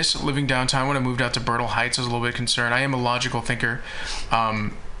would miss living downtown when I moved out to Bernal Heights. I was a little bit concerned. I am a logical thinker.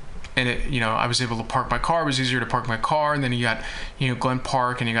 And and I was able to park my car. It was easier to park my car, and then you got, Glen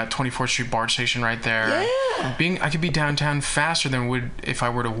Park, and you got 24th Street BART station right there. Yeah. I could be downtown faster than would if I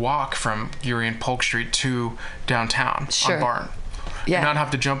were to walk from Geary and Polk Street to downtown on BART. Yeah. And not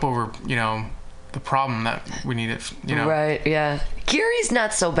have to jump over, the problem that we need it, Right, yeah. Geary's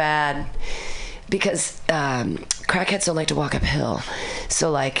not so bad because crackheads don't like to walk uphill.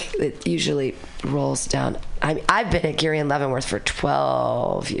 So, like, it usually rolls down. I've been at Geary and Leavenworth for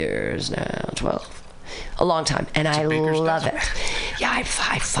 12 years now. 12. A long time. And I love it. Yeah, I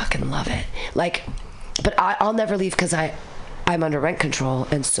fucking love it. Like, but I'll never leave because I'm under rent control,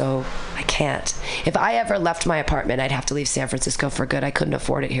 and so I can't. If I ever left my apartment, I'd have to leave San Francisco for good. I couldn't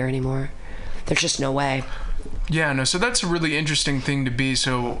afford it here anymore. There's just no way. Yeah, no, so that's a really interesting thing to be.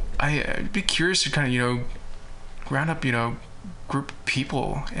 So I'd be curious to kind of, round up, group of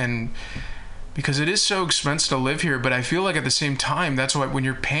people, and because it is so expensive to live here, but I feel like at the same time, that's why when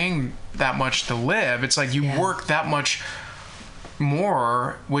you're paying that much to live, it's like you work that much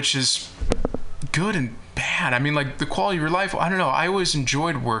more, which is good and bad. I mean, like, the quality of your life, I don't know, I always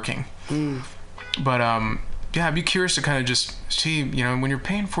enjoyed working. But yeah, I'd be curious to kind of just see, when you're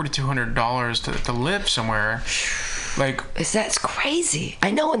paying $4,200 to live somewhere, like, that's crazy.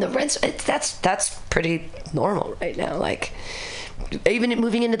 I know, and the rents, that's pretty normal right now. Like, even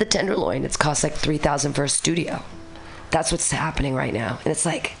moving into the Tenderloin, it's cost like $3,000 for a studio. That's what's happening right now, and it's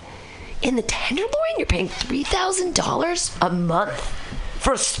like, in the Tenderloin, you're paying $3,000 a month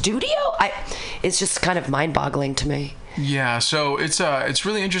for a studio. It's just kind of mind-boggling to me. Yeah, so it's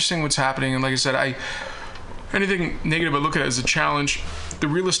really interesting what's happening, and like I said, anything negative I look at it as a challenge. The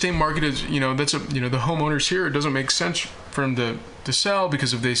real estate market is, that's the homeowners here, it doesn't make sense for them to sell,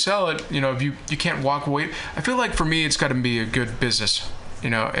 because if they sell it, if you can't walk away. I feel like for me, it's got to be a good business,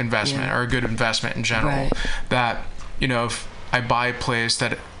 investment, or a good investment in general. Right. That, if I buy a place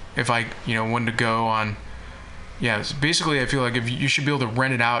that if I, wanted to go on, basically I feel like if you should be able to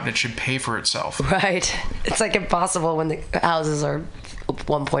rent it out and it should pay for itself. Right. It's like impossible when the houses are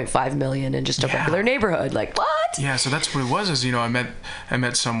 1.5 million in just a regular neighborhood. Like, what? Yeah, so that's what it was. Is I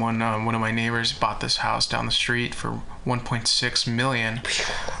met someone. One of my neighbors bought this house down the street for 1.6 million.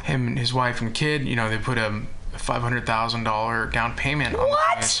 Him and his wife and kid. They put a $500,000 down payment on the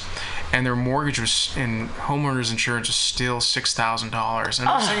place, and their mortgage was and homeowners insurance was still $6,000. And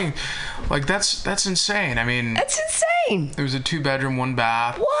I'm saying, like, that's insane. I mean, that's insane. It was a 2-bedroom, 1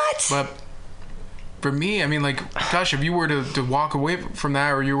 bath. What? But for me, I mean, like, gosh, if you were to walk away from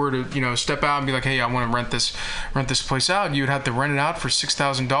that, or you were to, step out and be like, hey, I want to rent this place out, you'd have to rent it out for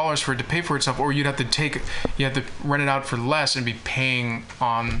 $6,000 for it to pay for itself, or you'd have to rent it out for less and be paying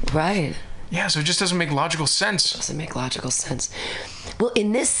on. Right. Yeah, so it just doesn't make logical sense. Doesn't make logical sense. Well,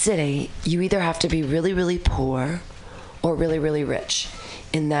 in this city, you either have to be really, really poor or really, really rich.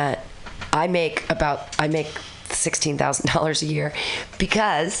 In that, I make $16,000 a year,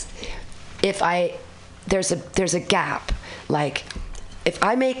 because there's a gap. Like, if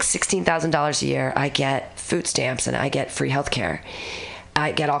I make $16,000 a year, I get food stamps and I get free healthcare.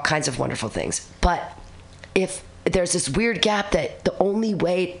 I get all kinds of wonderful things. But if there's this weird gap that the only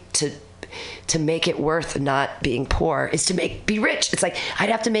way to make it worth not being poor is to be rich. It's like I'd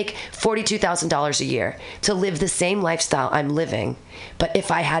have to make $42,000 a year to live the same lifestyle I'm living. But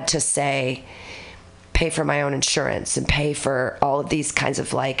if I had to, say, pay for my own insurance and pay for all of these kinds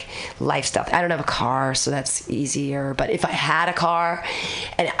of like life stuff. I don't have a car, so that's easier. But if I had a car,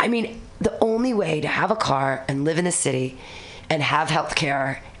 and I mean, the only way to have a car and live in the city and have health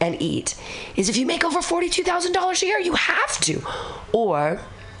care and eat is if you make over $42,000 a year. You have to. Or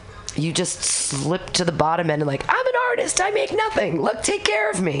you just slip to the bottom end and like, I'm an artist, I make nothing. Look, take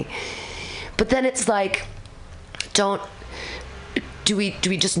care of me. But then it's like, do we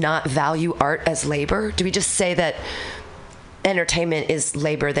just not value art as labor? Do we just say that entertainment is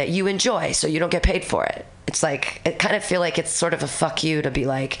labor that you enjoy, so you don't get paid for it? It's like, I kind of feel like it's sort of a fuck you to be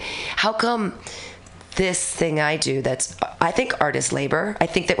like, how come this thing I do I think art is labor. I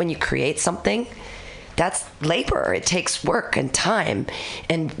think that when you create something, that's labor. It takes work and time.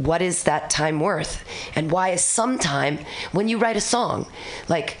 And what is that time worth? And why is some time when you write a song,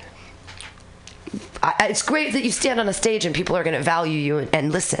 like, it's great that you stand on a stage and people are going to value you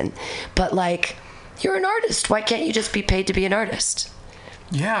and listen, but like, you're an artist. Why can't you just be paid to be an artist?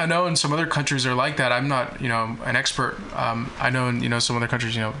 Yeah, I know in some other countries are like that. I'm not, an expert. I know in, some other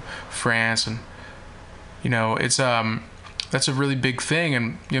countries, France, and, it's, that's a really big thing.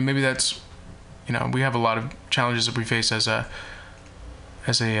 And, maybe that's, we have a lot of challenges that we face as a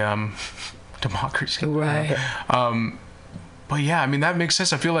democracy. Right. But yeah, I mean, that makes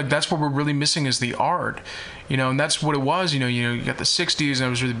sense. I feel like that's what we're really missing is the art, and that's what it was. You got the 60s, and it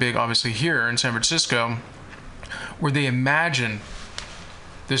was really big, obviously, here in San Francisco, where they imagined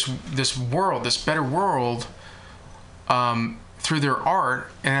this world, this better world, through their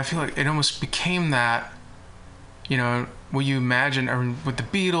art. And I feel like it almost became that, what you imagine, I mean, with the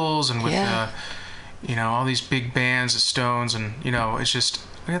Beatles and with all these big bands, the Stones, and, it's just,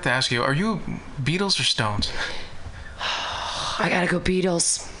 I have to ask you, are you Beatles or Stones? I gotta go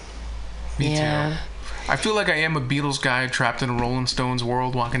Beatles. Me too. I feel like I am a Beatles guy trapped in a Rolling Stones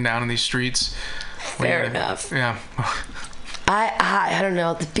world, walking down in these streets. Fair enough. Yeah. I don't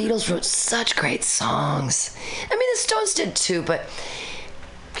know. The Beatles wrote such great songs. I mean, the Stones did too, but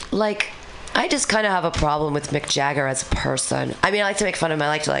like, I just kind of have a problem with Mick Jagger as a person. I mean, I like to make fun of him. I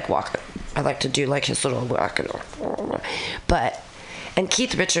like to walk. I like to do like his little walk, but. And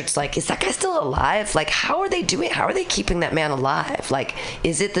Keith Richards, like, is that guy still alive? Like, how are they doing? How are they keeping that man alive? Like,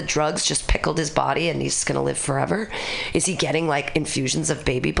 is it the drugs just pickled his body and he's going to live forever? Is he getting, like, infusions of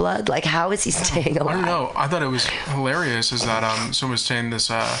baby blood? Like, how is he staying alive? I don't know. I thought it was hilarious is that someone was saying this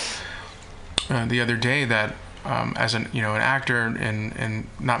the other day that as an actor and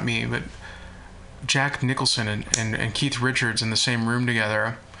not me, but Jack Nicholson and Keith Richards in the same room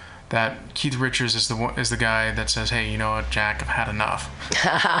together, that Keith Richards is the guy that says, "Hey, you know what, Jack, I've had enough."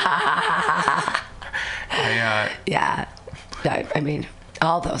 Yeah. I mean,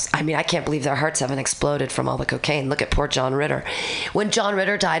 all those. I mean, I can't believe their hearts haven't exploded from all the cocaine. Look at poor John Ritter. When John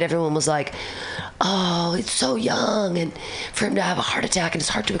Ritter died, everyone was like, "Oh, it's so young, and for him to have a heart attack and his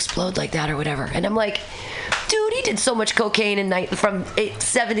heart to explode like that or whatever." And I'm like, dude, he did so much cocaine from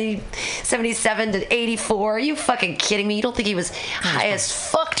 77 to 84. Are you fucking kidding me? You don't think he was high as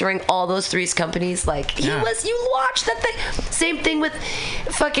fuck during all those Three's Companies? Like, he was. You watch that thing. Same thing with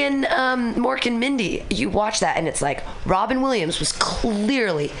fucking Mork and Mindy. You watch that, and it's like, Robin Williams was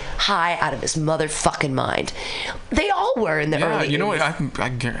clearly high out of his motherfucking mind. They all were in the early 80s. You know what?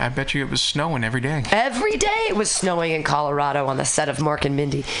 I bet you it was snowing every day. Every day it was snowing in Colorado on the set of Mork and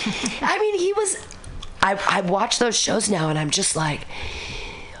Mindy. I mean, he was... I watch those shows now, and I'm just like,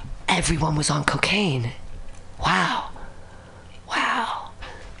 everyone was on cocaine. Wow.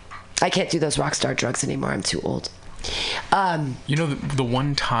 I can't do those rock star drugs anymore. I'm too old. The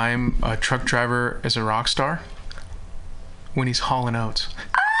one time a truck driver is a rock star? When he's hauling oats.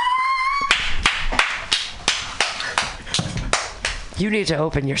 You need to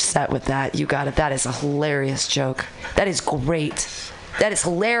open your set with that. You got it. That is a hilarious joke. That is great. That is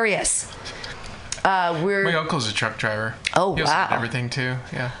hilarious. My uncle's a truck driver. Oh, he wow. Did everything too.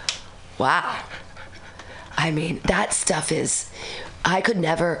 Yeah. Wow. I mean, that stuff is... I could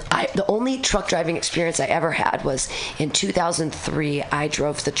never... the only truck driving experience I ever had was in 2003. I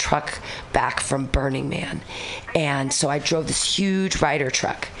drove the truck back from Burning Man. And so I drove this huge Ryder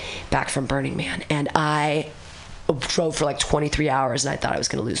truck back from Burning Man. And I drove for like 23 hours, and I thought I was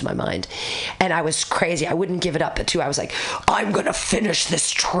going to lose my mind. And I was crazy. I wouldn't give it up. But too, I was like, I'm going to finish this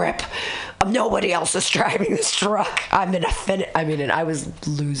trip. Nobody else is driving this truck. I'm going to finish. I mean, and I was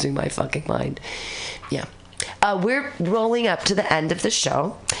losing my fucking mind. Yeah. We're rolling up to the end of the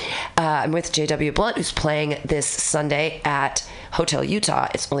show. I'm with J.W. Blunt, who's playing this Sunday at Hotel Utah.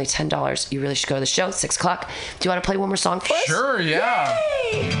 It's only $10. You really should go to the show. 6 o'clock. Do you want to play one more song for us? Sure, yeah.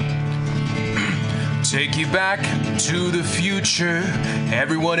 Yay! Take you back to the future.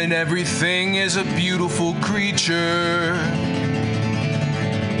 Everyone and everything is a beautiful creature.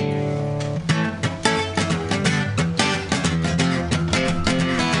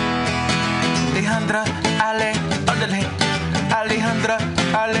 Alejandra, ale, andale. Alejandra,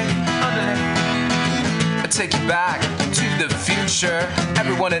 ale, andale. I take you back to the future.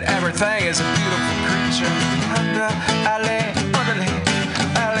 Everyone and everything is a beautiful creature. Alejandra, ale, andale.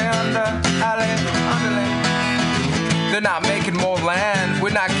 Alejandra, ale, andale. They're not making more land.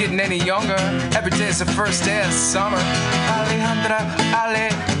 We're not getting any younger. Every day's the first day of summer. Alejandra, ale,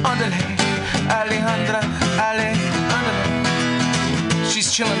 andale. Alejandra, ale, andale.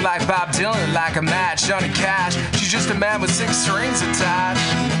 She's chilling like Bob Dylan, like a mad Johnny Cash. She's just a man with 6 strings attached.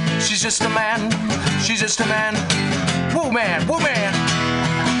 She's just a man. She's just a man. Woo man, woo man.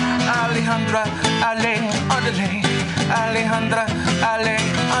 Alejandra, ale, andale. Alejandra, ale,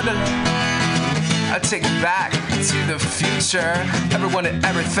 andale. I take you back to the future. Everyone and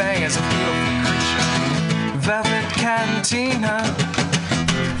everything is a beautiful creature. Velvet Cantina,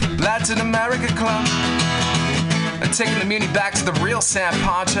 Latin America Club. I'm taking the Muni back to the real San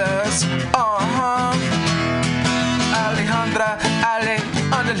Ponchos. Alejandra, ale,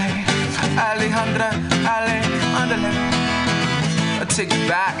 andale. Alejandra, ale, andale. I take you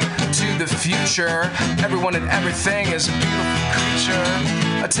back to the future. Everyone and everything is a beautiful creature.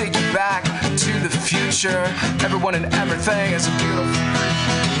 I take you back to the future. Everyone and everything is a beautiful creature.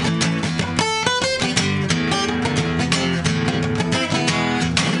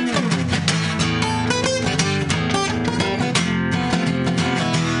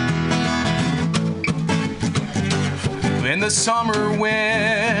 In the summer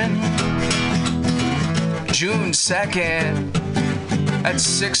wind, June 2nd at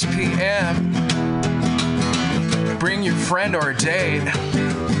 6 p.m. Bring your friend or a date.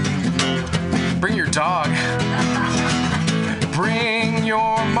 Bring your dog. Bring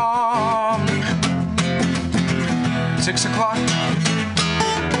your mom. 6 o'clock.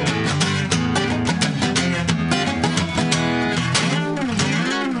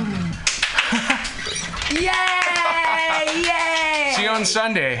 Yay! See you on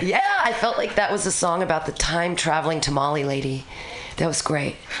Sunday. Yeah, I felt like that was a song about the time traveling Tamale lady. That was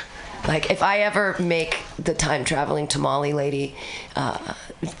great. Like, if I ever make the time traveling Tamale lady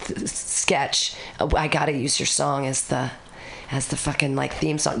sketch, I gotta use your song as the fucking like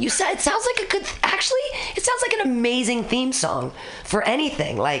theme song. You said it sounds like a good. Actually, it sounds like an amazing theme song for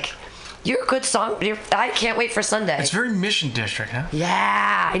anything. Like, you're a good song. I can't wait for Sunday. It's very Mission District, huh?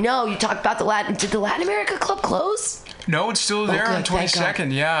 Yeah, I know. You talked about the Latin. Did the Latin America Club close? No, it's still there on good,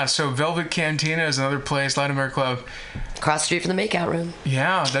 22nd. Yeah, so Velvet Cantina is another place, Latin America Club. Across the street from the Makeout Room.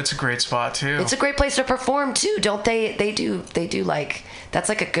 Yeah, that's a great spot too. It's a great place to perform too, don't they? They do like, that's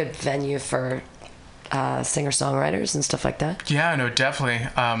like a good venue for singer-songwriters and stuff like that. Yeah, no, definitely.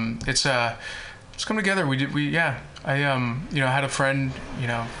 It's come together. I had a friend,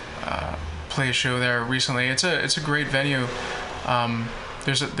 play a show there recently. It's a great venue.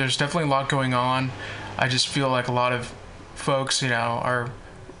 There's definitely a lot going on. I just feel like a lot of folks, are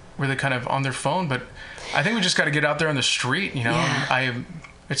really kind of on their phone, but I think we just got to get out there on the street, Yeah.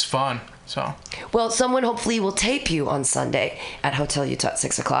 It's fun. So. Well, someone hopefully will tape you on Sunday at Hotel Utah at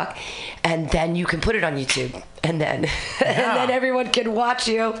 6 o'clock, and then you can put it on YouTube, and then and then everyone can watch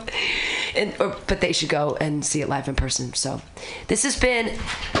you. But they should go and see it live in person. So this has been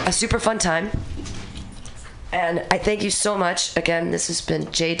a super fun time. And I thank you so much. Again, this has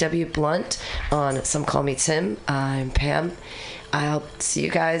been J.W. Blunt on Some Call Me Tim. I'm Pam. I'll see you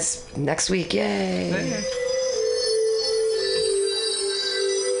guys next week. Yay!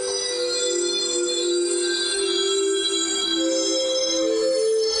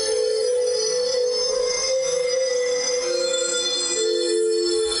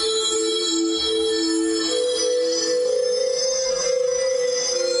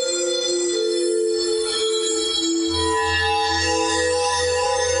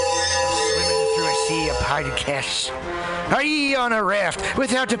 Podcasts. Are ye on a raft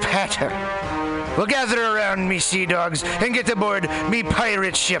without a paddle? Well, gather around me, sea dogs, and get aboard me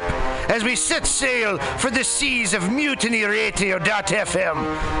pirate ship as we set sail for the seas of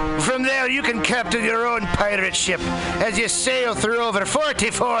MutinyRadio.fm. From there, you can captain your own pirate ship as you sail through over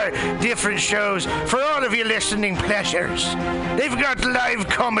 44 different shows for all of your listening pleasures. They've got live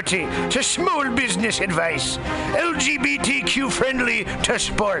comedy to small business advice, LGBTQ-friendly to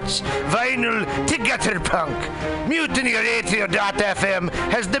sports, vinyl to gutter punk. MutinyRadio.fm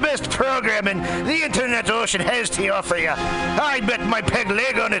has the best programming the internet ocean has to offer you. I bet my peg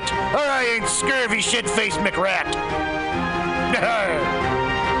leg on it, or I ain't scurvy shit-faced McRat.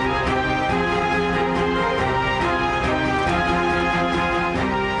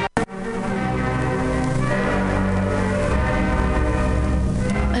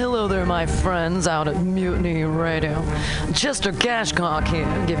 Hello there, my friends out at Mutiny Radio. Chester Cashcock here,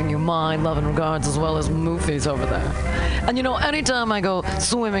 giving you my love and regards as well as Moofy's over there. And anytime I go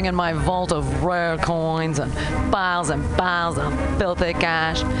swimming in my vault of rare coins and piles of filthy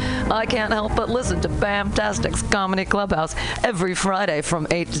cash, I can't help but listen to Bamtastic's Comedy Clubhouse every Friday from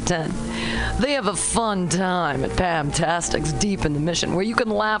 8 to 10. They have a fun time at Bamtastic's deep in the Mission, where you can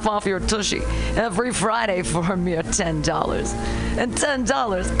laugh off your tushy every Friday for a mere $10. And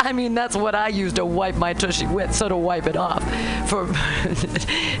 $10, I mean, that's what I use to wipe my tushy with, so to wipe it off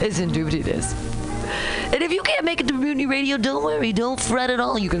is indubitious. And if you can't make it to Mutiny Radio, don't worry, don't fret at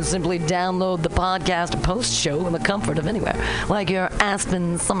all. You can simply download the podcast and post-show in the comfort of anywhere, like your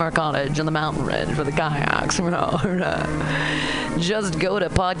Aspen summer cottage on the mountain ridge with the kayaks. Just go to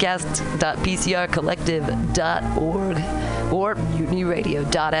podcast.pcrcollective.org or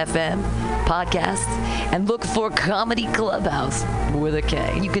mutinyradio.fm podcasts and look for Comedy Clubhouse with a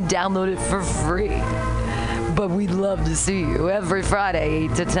K. You can download it for free. But we'd love to see you every Friday,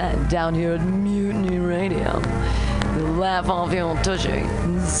 8 to 10, down here at Mutiny Radio. laugh off your tushy,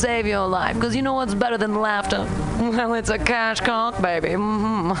 and save your life. Because you know what's better than laughter? Well, it's a cash cock, baby.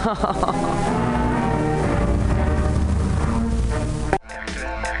 Mm-hmm.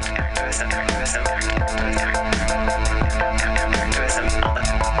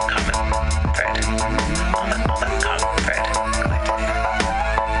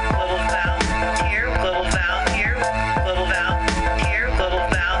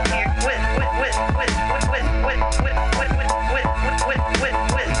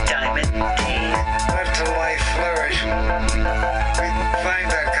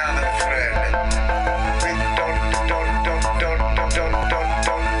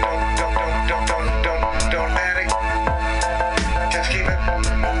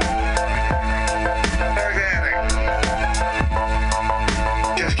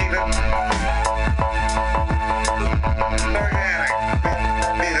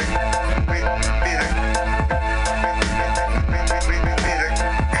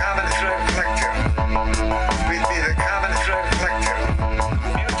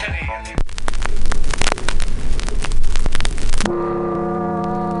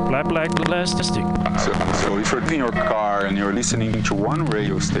 So if you're in your car and you're listening to one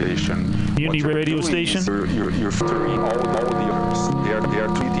radio station, MutinyRadio station, you're filtering all the others. They are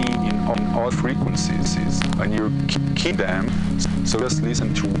treating in all frequencies, and you keep them. So just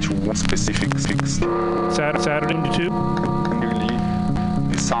listen to one specific Saturday to 2. Really,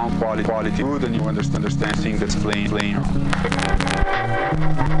 the sound quality good, and you understand things that's playing.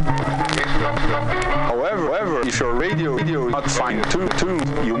 However, if your radio is not fine-tuned,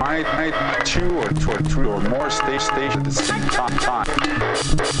 you might have 2 or 3 or more stations at the same time.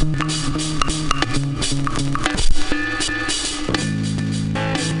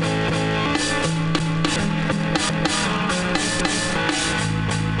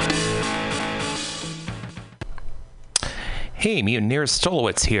 Hey, Mutineer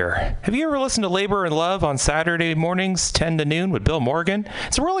Stolowitz here. Have you ever listened to Labor and Love on Saturday mornings, 10 to noon with Bill Morgan?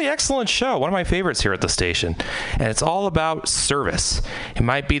 It's a really excellent show, one of my favorites here at the station. And it's all about service. It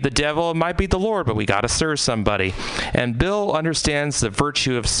might be the devil, it might be the Lord, but we got to serve somebody. And Bill understands the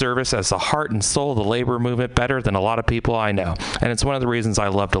virtue of service as the heart and soul of the labor movement better than a lot of people I know. And it's one of the reasons I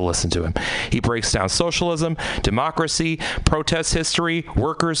love to listen to him. He breaks down socialism, democracy, protest history,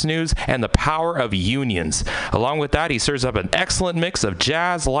 workers' news, and the power of unions. Along with that, he serves up an excellent mix of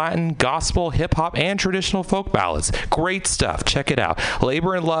jazz, Latin, gospel, hip-hop, and traditional folk ballads. Great stuff. Check it out.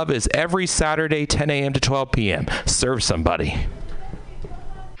 Labor and Love is every Saturday, 10 a.m. to 12 p.m. Serve somebody.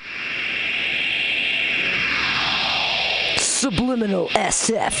 Subliminal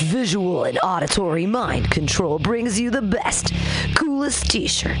SF visual and auditory mind control brings you the best, coolest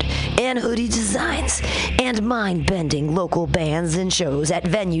t-shirt and hoodie designs and mind-bending local bands and shows at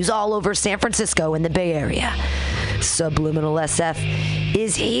venues all over San Francisco and the Bay Area. Subliminal SF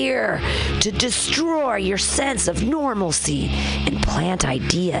is here to destroy your sense of normalcy and plant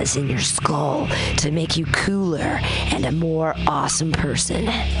ideas in your skull to make you cooler and a more awesome person.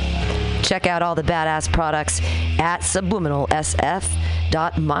 Check out all the badass products at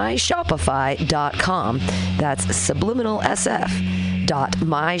subliminalsf.myshopify.com. That's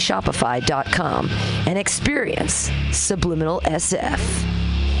subliminalsf.myshopify.com and experience Subliminal SF.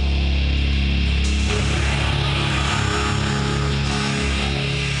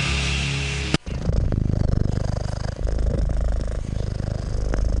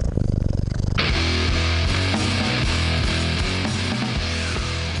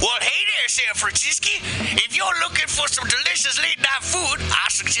 San Francisco. If you're looking for some delicious late-night food,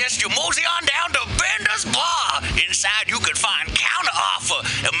 I suggest you mosey on down to Bender's Bar. Inside, you can find counter offer,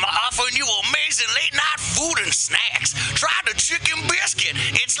 offering you amazing late-night food and snacks. Try the chicken biscuit.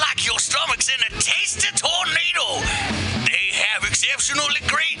 It's like your stomach's in a tasty tornado. They have exceptionally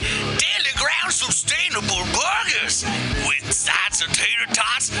great, daily ground sustainable burgers with sides of tater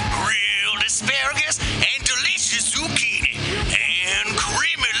tots, grilled asparagus, and delicious zucchini, and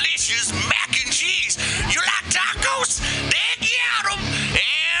creamy-licious mac and cheese. You like tacos? They got them.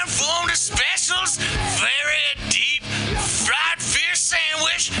 And from the specials, very deep fried fish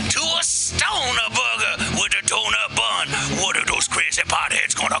sandwich to a stoner burger with a donut bun. What are those crazy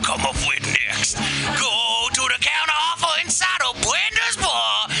potheads gonna come up with next? Go to the counter offer inside of Blender's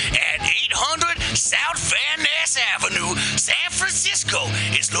Bar at 800 South Van Ness Avenue, San Francisco.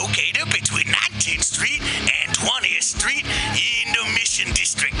 It's located between 19th Street and 20th Street in the Mission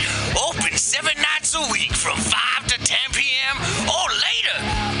District. Open 7 nights a week from 5 to 10 p.m. or later.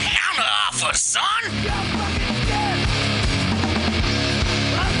 Counter offer, son.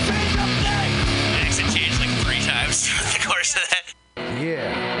 Accent changed like 3 times throughout the course of that.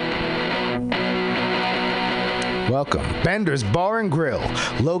 Yeah. Welcome. Bender's Bar and Grill,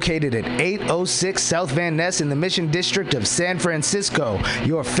 located at 806 South Van Ness in the Mission District of San Francisco.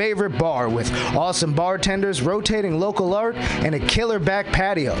 Your favorite bar with awesome bartenders, rotating local art, and a killer back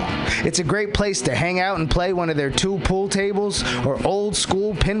patio. It's a great place to hang out and play one of their 2 pool tables or old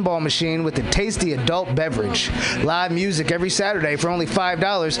school pinball machine with a tasty adult beverage. Live music every Saturday for only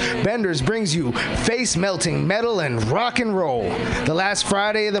 $5. Bender's brings you face-melting metal and rock and roll. The last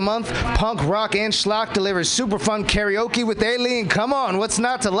Friday of the month, punk, rock, and schlock delivers super fun karaoke with Aileen. Come on, what's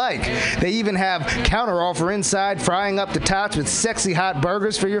not to like? They even have counter-offer inside, frying up the tots with sexy hot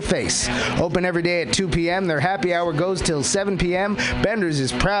burgers for your face. Open every day at 2 p.m. Their happy hour goes till 7 p.m. Bender's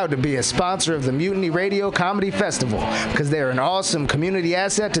is proud to be a sponsor of the Mutiny Radio Comedy Festival because they're an awesome community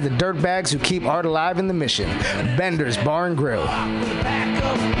asset to the dirtbags who keep art alive in the Mission. Bender's Bar and Grill.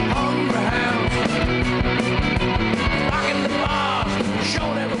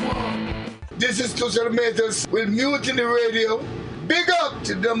 This is SomeCallMeTim with Mutiny Radio. Big up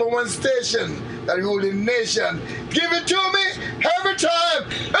to the #1 station that rules the nation. Give it to me every time.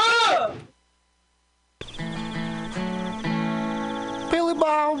 Ah! Billy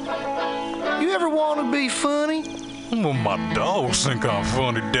Bob, you ever want to be funny? Well, my dogs think I'm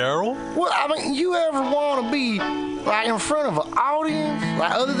funny, Daryl. Well, I mean, you ever want to be, like, in front of an audience?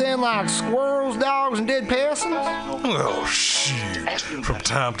 Like, other than, like, squirrels, dogs, and dead peasants? Oh, shit. From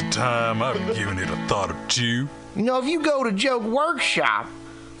time to time, I've been giving it a thought or two. You know, if you go to Joke Workshop,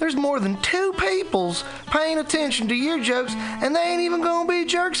 there's more than 2 peoples paying attention to your jokes, and they ain't even gonna be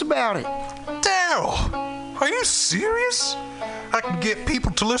jerks about it. Daryl, are you serious? I can get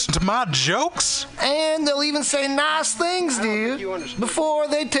people to listen to my jokes? And they'll even say nice things to you before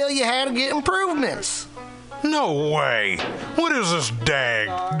they tell you how to get improvements. No way. What is this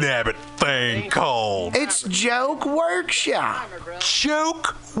dag-nabbit thing called? It's Joke Workshop.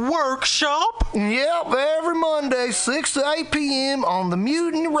 Joke Workshop? Yep, every Monday, 6 to 8 p.m. on the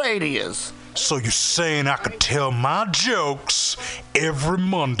Mutiny Radios. So you're saying I could tell my jokes every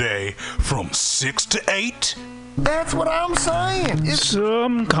Monday from 6 to 8? That's what I'm saying.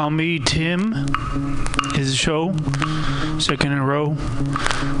 Some Call Me Tim is a show, second in a row,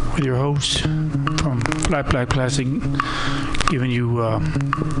 with your host from Flat Black Classic, giving you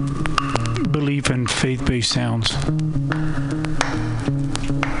belief and faith-based sounds.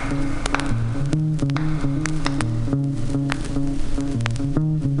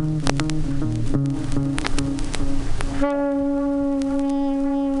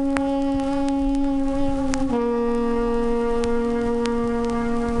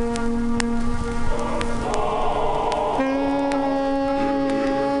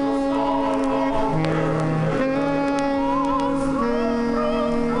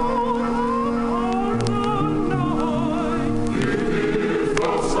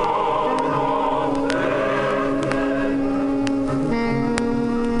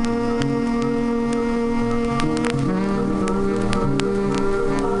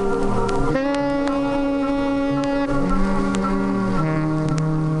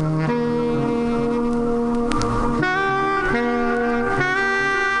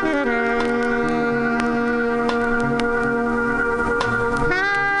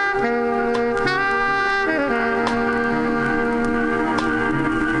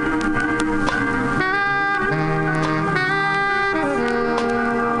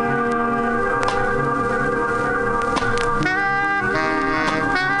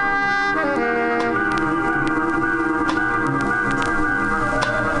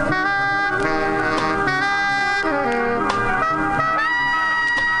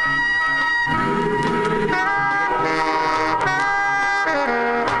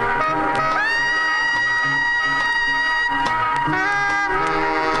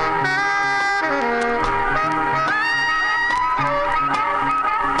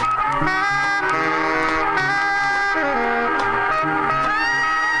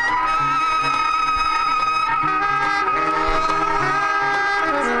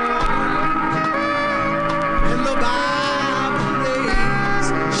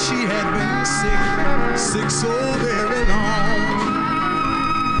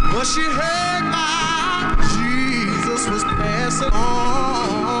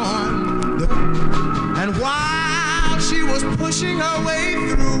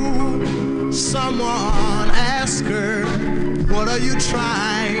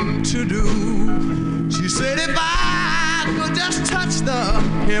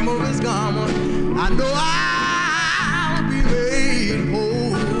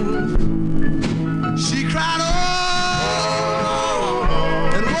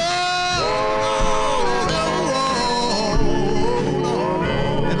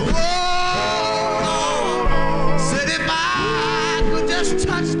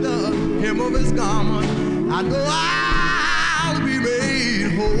 his garment, I know I'll be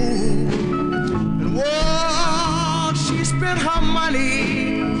made whole. And whoa, she spent her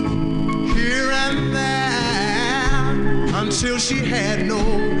money here and there until she had no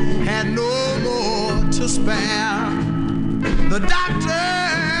more to spare. The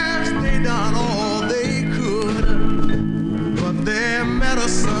doctors, they done all they could, but their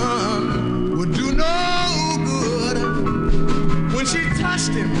medicine would do no good. When she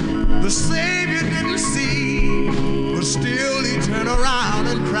touched him, the Savior didn't see, but still he turned around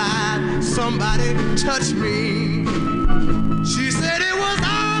and cried, somebody touch me. She said it was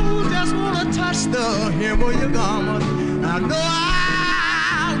I who just want to touch the hem of your garment. I know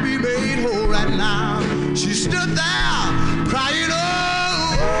I'll be made whole right now. She stood there crying, oh,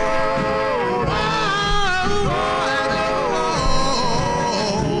 oh,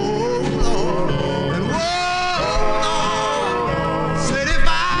 oh, Lord. And whoa, Lord, said if I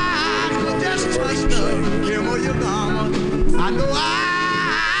could just touch the hem of your garment, I know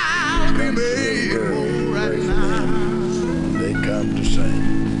I'll be made whole right now. They come to sing.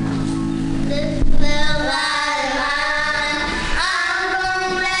 This little light of mine, I'm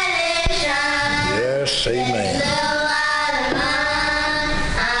gonna let it shine. Yes, amen. This little light of mine,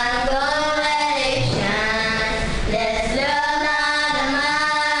 I'm gonna let it shine. This little light of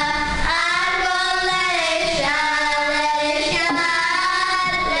mine, I'm gonna let it shine. Let it shine,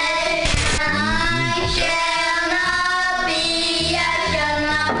 let it shine. I shall not be, I shall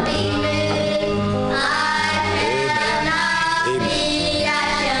not be moved. I shall not be, I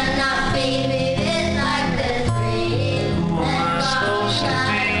shall not be moved. It's like the stream that goes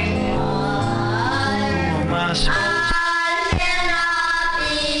shining on. I shall not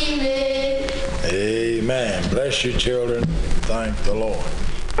be moved. Amen. Bless you, children. Thank the Lord.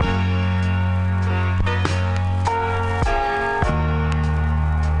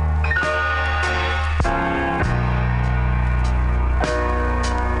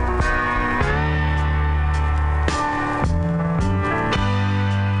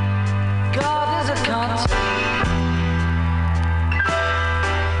 God is a concept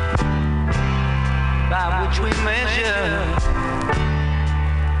by which we measure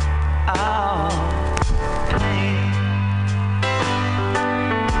our pain.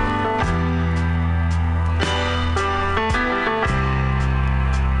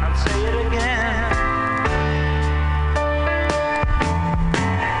 I'll say it again.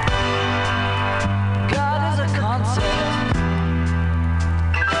 God is a concept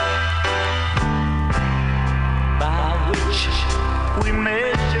by which we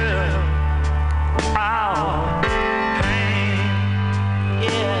measure our pain.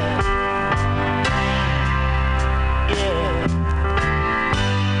 Yeah. Yeah.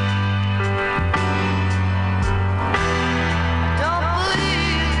 Don't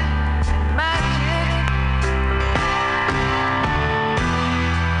believe magic.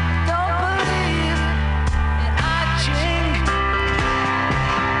 Don't believe in I Ching.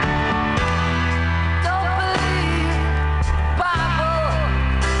 Don't believe Bible.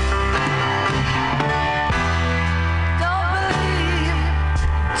 Don't believe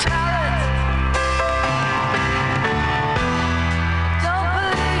talent. Don't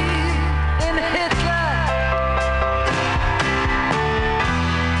believe in Hitler.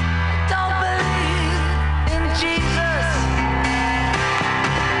 Don't believe in Jesus.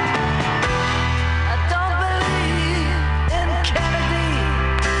 I don't believe in Kennedy.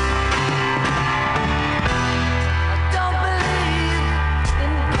 I don't believe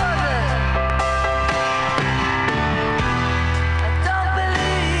in Buddha. I don't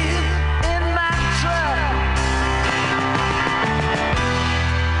believe in mantra.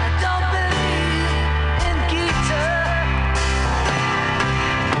 I don't believe in Gita.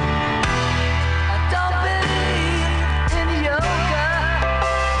 I don't believe in yoga.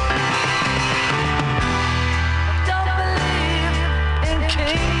 I don't believe in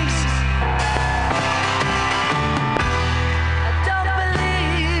kings. I don't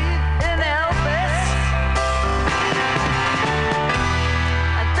believe in Elvis.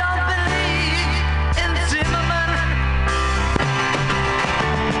 I don't believe in Zimmerman.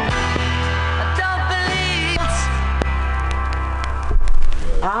 I don't believe.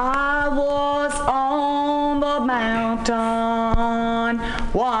 I was on the mountain,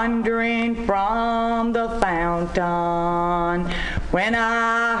 wandering from the fountain, when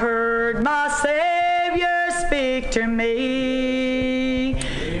I heard my Savior speak to me.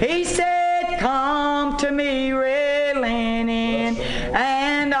 He said, come to me, relenting,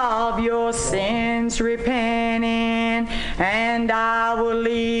 and of your sins repenting, and I will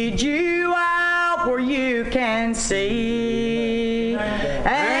lead you out where you can see.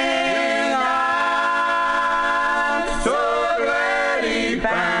 And I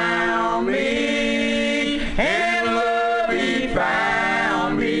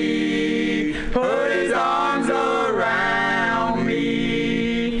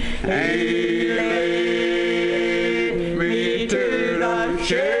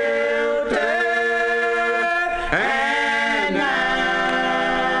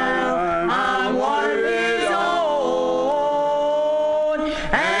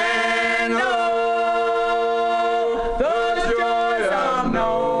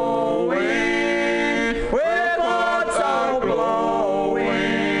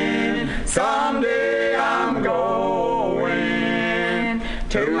Someday I'm going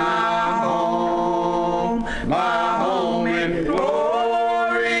to my home in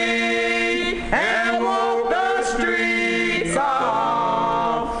glory, and walk the streets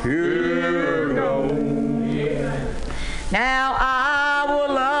of pure gold. Now I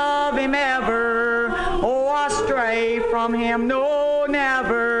will love him ever, oh, stray from him, no,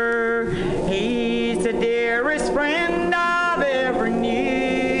 never. He's the dearest friend I've ever knew.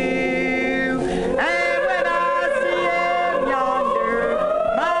 And when I see him yonder,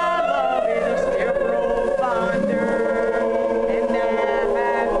 my love is still profounder. And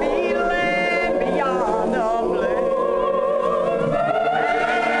that feeling beyond the blue.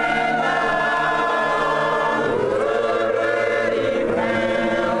 And I've already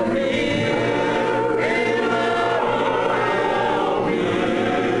found me. In love he found me.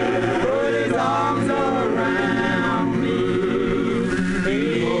 Put his arms around me. He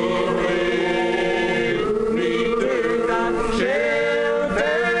led me to the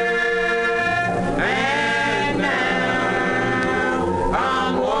shelter. And now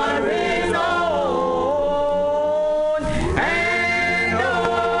I'm one of his own. And oh,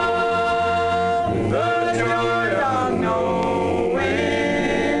 the joy of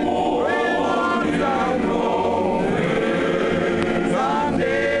knowing when once I'm going,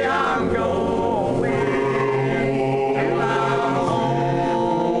 someday I'm going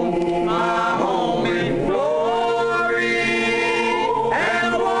to my home in glory,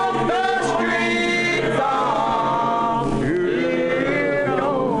 and walk the streets of pure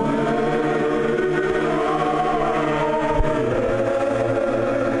gold.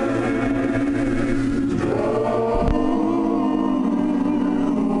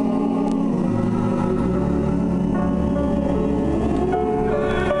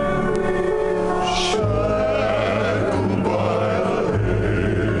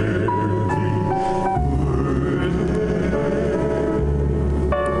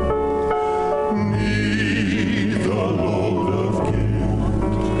 Neath the load of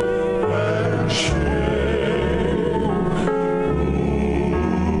guilt and shame,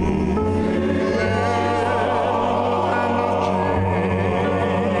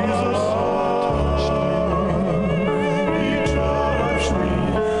 Jesus touched me, He touched me,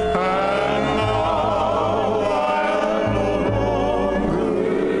 and now I am no longer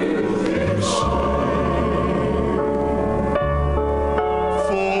the same.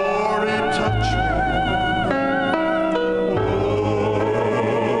 For He touched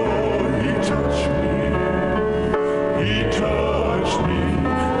me. He touched me,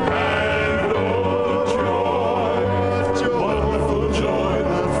 and oh, the wonderful joy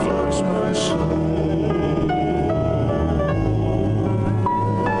that floods my soul.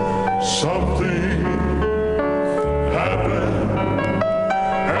 Something happened,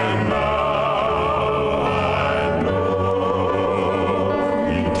 and now I know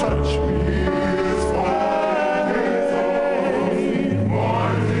He touched me.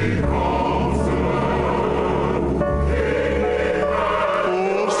 Mighty comfort.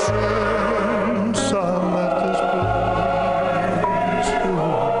 Oh, since I left this place,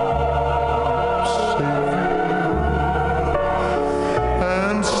 Savior,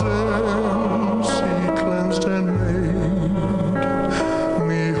 and since He cleansed and made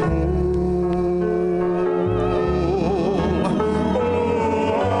me whole,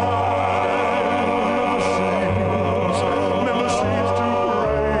 never cease to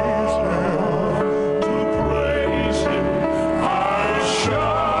praise Him. I'll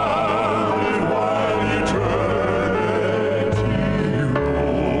shout it while eternity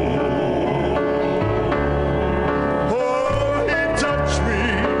rolls. Oh, He touched me.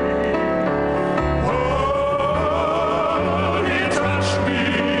 Oh, He touched me.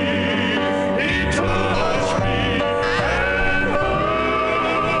 He touched me. And oh,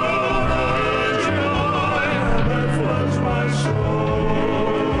 the joy that floods my soul.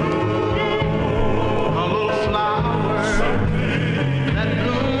 A little flower that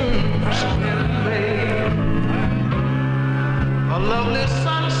blooms in May, a lovely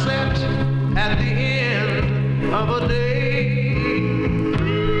sunset at the end of a day,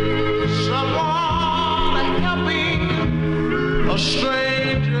 someone helping a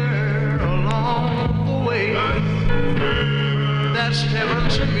stranger along the way. That's heaven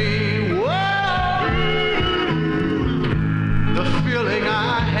to me. Whoa, the feeling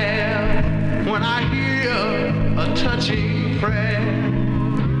I have when I hear a touching prayer.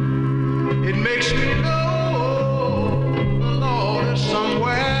 It makes me know the Lord is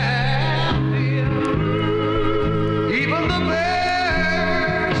somewhere near. Even the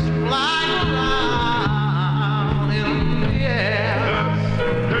birds flying around in the air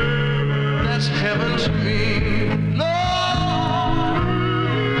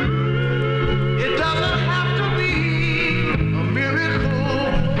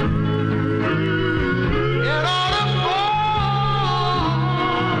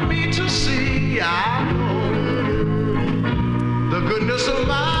goodness of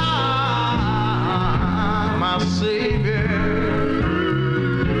my Savior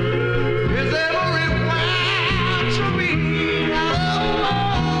is everywhere to me.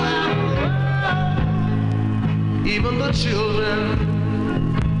 Even the children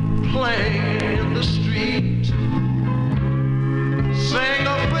playing in the street sing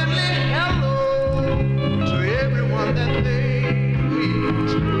a friendly hello to everyone that they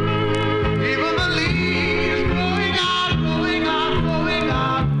meet. Even the leaves blowing out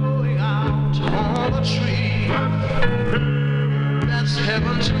on the tree. That's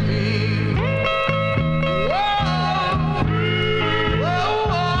heaven to me.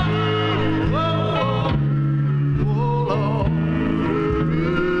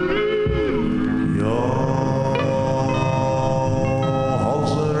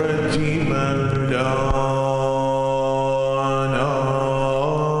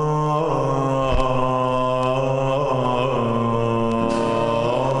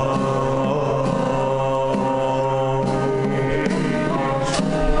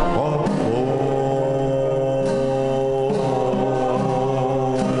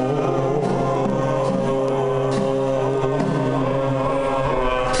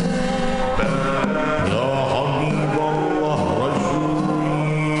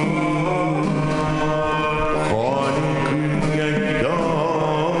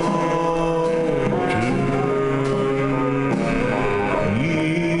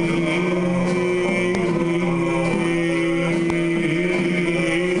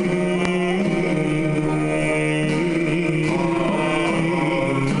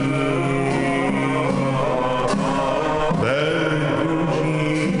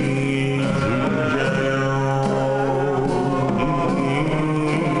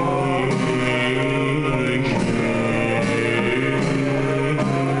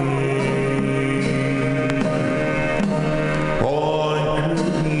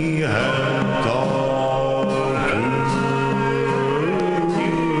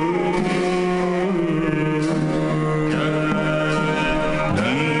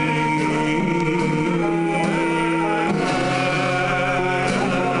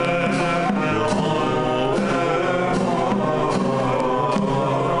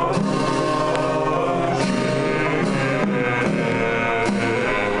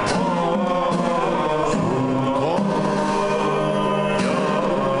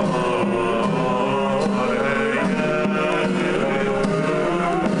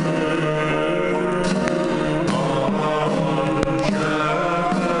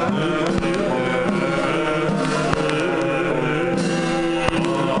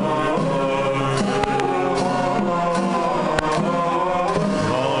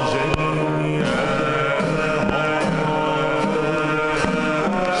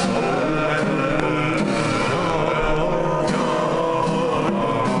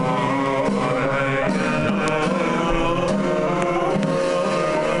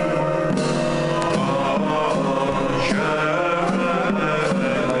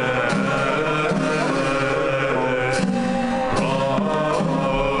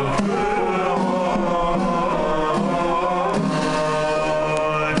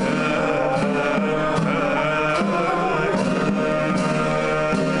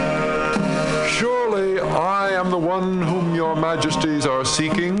 Majesties are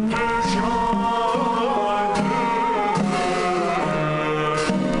seeking.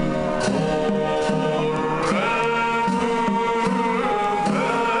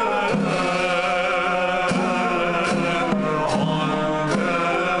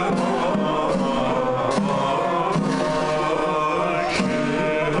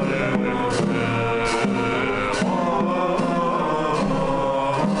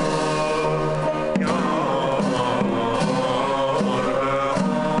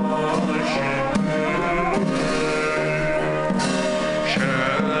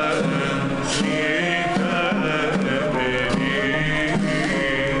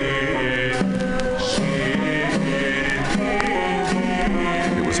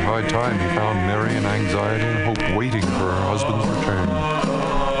 Time he found Mary in anxiety and hope waiting for her husband's return.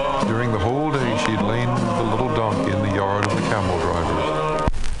 During the whole day she had lain with the little donkey in the yard of the camel drivers.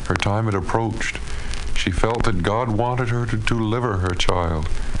 Her time had approached. She felt that God wanted her to deliver her child.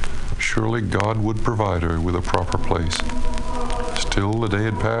 Surely God would provide her with a proper place. Still the day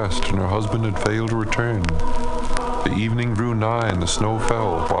had passed and her husband had failed to return. The evening drew nigh and the snow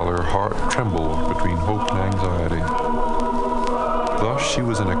fell while her heart trembled between hope and anxiety. Thus she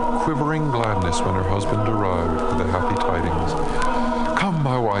was in a quivering gladness when her husband arrived with the happy tidings. Come,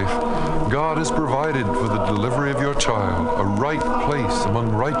 my wife, God has provided for the delivery of your child a right place among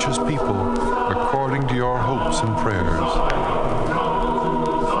righteous people according to your hopes and prayers.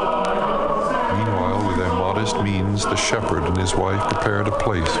 modest means, the shepherd and his wife prepared a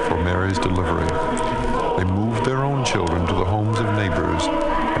place for Mary's delivery. They moved their own children to the homes of neighbors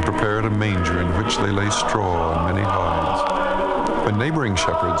and prepared a manger in which they lay straw and many hides. When neighboring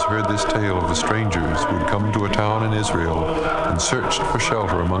shepherds heard this tale of the strangers who had come to a town in Israel and searched for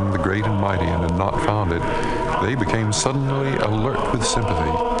shelter among the great and mighty and had not found it, they became suddenly alert with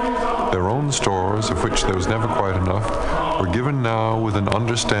sympathy. Their own stores, of which there was never quite enough, were given now with an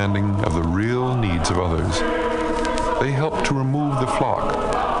understanding of the real needs of others. They helped to remove the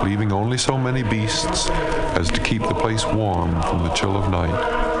flock, leaving only so many beasts as to keep the place warm from the chill of night.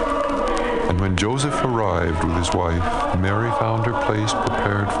 And when Joseph arrived with his wife, Mary found her place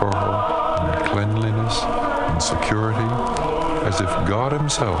prepared for her in cleanliness and security, as if God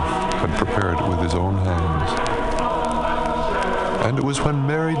himself had prepared it with his own hands. And it was when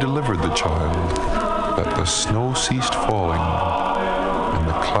Mary delivered the child that the snow ceased falling and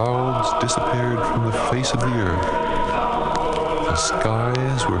the clouds disappeared from the face of the earth. The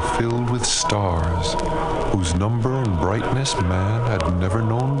skies were filled with stars, whose number and brightness man had never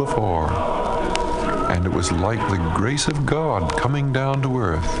known before. And it was like the grace of God coming down to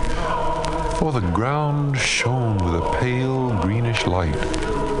earth, for the ground shone with a pale greenish light.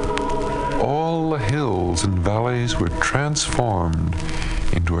 All the hills and valleys were transformed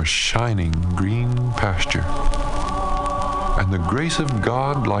into a shining green pasture. And the grace of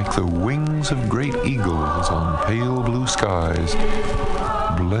God, like the wings of great eagles on pale blue skies,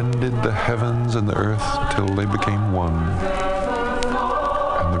 blended the heavens and the earth till they became one.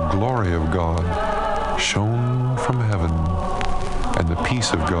 And the glory of God shone from heaven, and the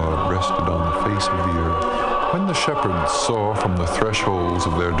peace of God rested on the face of the earth. When the shepherds saw from the thresholds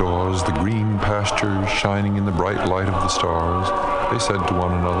of their doors the green pastures shining in the bright light of the stars, they said to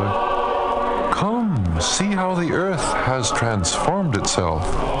one another, "Come, see how the earth has transformed itself.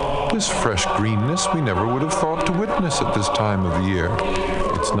 This fresh greenness we never would have thought to witness at this time of the year.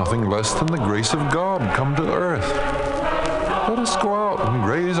 It's nothing less than the grace of God come to earth. Let us go out and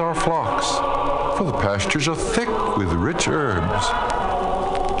graze our flocks, for the pastures are thick with rich herbs."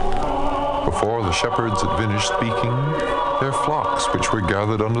 Before the shepherds had finished speaking, their flocks, which were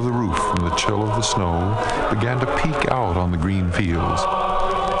gathered under the roof from the chill of the snow, began to peek out on the green fields.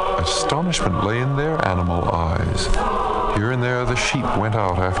 Astonishment lay in their animal eyes. Here and there the sheep went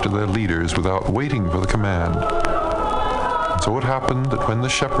out after their leaders without waiting for the command. And so it happened that when the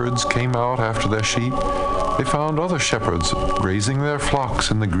shepherds came out after their sheep, they found other shepherds grazing their flocks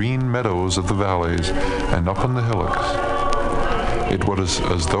in the green meadows of the valleys and up on the hillocks. It was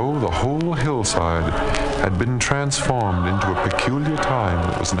as though the whole hillside had been transformed into a peculiar time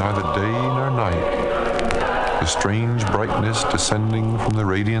that was neither day nor night. The strange brightness descending from the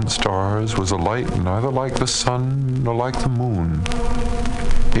radiant stars was a light neither like the sun nor like the moon.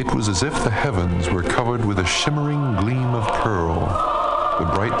 It was as if the heavens were covered with a shimmering gleam of pearl. The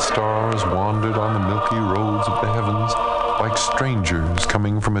bright stars wandered on the milky roads of the heavens like strangers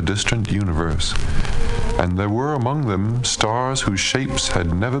coming from a distant universe. And there were among them stars whose shapes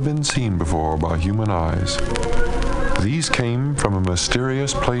had never been seen before by human eyes. These came from a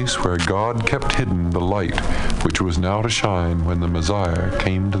mysterious place where God kept hidden the light which was now to shine when the Messiah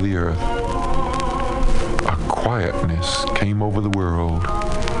came to the earth. A quietness came over the world.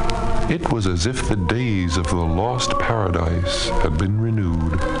 It was as if the days of the lost paradise had been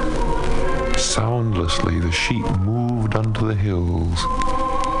renewed. Soundlessly the sheep moved unto the hills.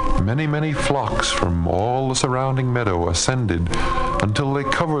 Many, many flocks from all the surrounding meadow ascended until they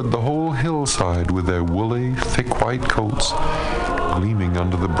covered the whole hillside with their woolly, thick white coats, gleaming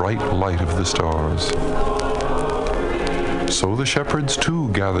under the bright light of the stars. So the shepherds too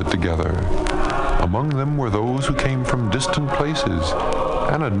gathered together. Among them were those who came from distant places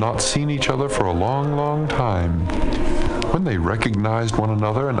and had not seen each other for a long, long time. When they recognized one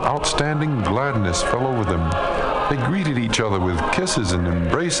another, an outstanding gladness fell over them. They greeted each other with kisses and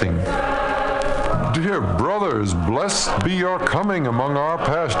embracing. "Dear brothers, blessed be your coming among our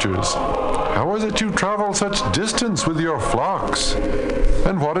pastures. How is it you travel such distance with your flocks?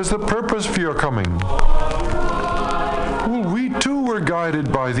 And what is the purpose for your coming?" "Well, we too were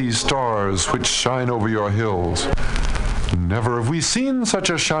guided by these stars which shine over your hills. Never have we seen such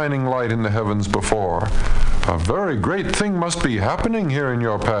a shining light in the heavens before. A very great thing must be happening here in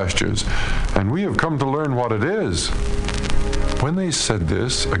your pastures, and we have come to learn what it is." When they said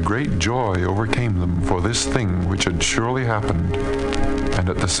this, a great joy overcame them for this thing which had surely happened, and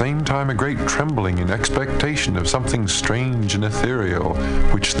at the same time a great trembling in expectation of something strange and ethereal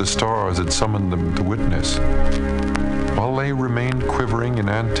which the stars had summoned them to witness. While they remained quivering in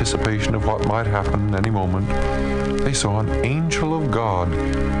anticipation of what might happen any moment, they they saw an angel of God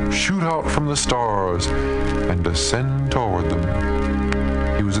shoot out from the stars and descend toward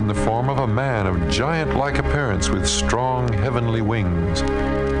them. He was in the form of a man of giant-like appearance with strong heavenly wings.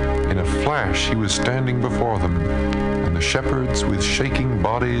 In a flash he was standing before them, and the shepherds with shaking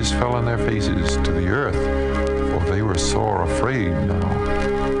bodies fell on their faces to the earth, for they were sore afraid now.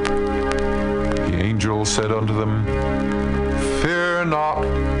 The angel said unto them, Fear not,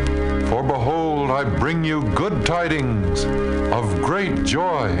 for behold, I bring you good tidings of great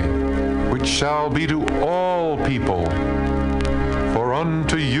joy, which shall be to all people. For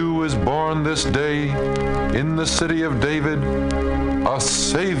unto you is born this day in the city of David a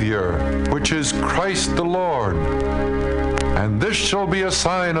Savior, which is Christ the Lord. And this shall be a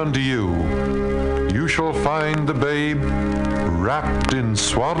sign unto you. You shall find the babe wrapped in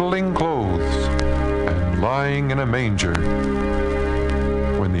swaddling clothes and lying in a manger.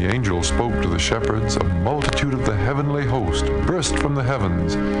 When the angel spoke to the shepherds, a multitude of the heavenly host burst from the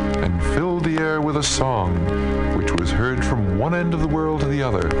heavens and filled the air with a song, which was heard from one end of the world to the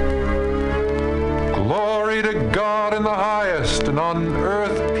other. Glory to God in the highest, and on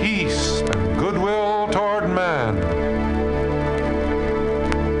earth peace and goodwill toward man.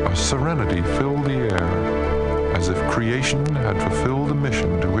 A serenity filled the air, as if creation had fulfilled the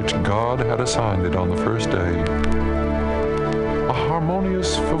mission to which God had assigned it on the first day. A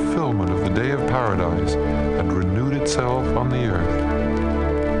harmonious fulfillment of the day of paradise had renewed itself on the earth.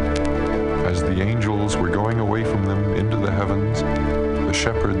 As the angels were going away from them into the heavens, the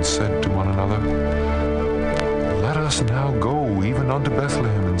shepherds said to one another, Let us now go even unto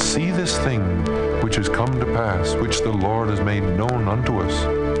Bethlehem and see this thing which is come to pass, which the Lord has made known unto us.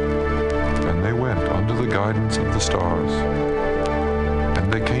 And they went under the guidance of the stars. And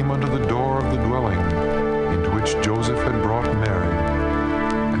they came unto the door of the dwelling into which Joseph had brought Mary.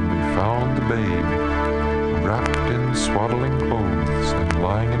 And they found the babe wrapped in swaddling clothes and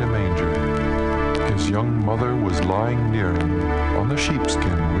lying in a manger. His young mother was lying near him on the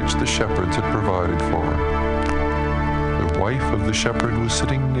sheepskin which the shepherds had provided for her. The wife of the shepherd was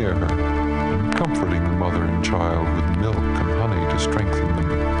sitting near her and comforting the mother and child with milk and honey to strengthen them.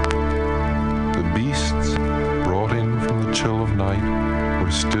 The beasts, brought in from the chill of night,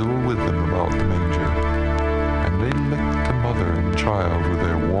 were still with them about the manger, and they licked the mother and child with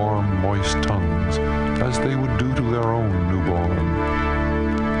their warm, moist tongues, as they would do to their own newborn.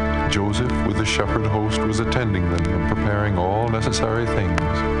 Joseph, with the shepherd host, was attending them and preparing all necessary things.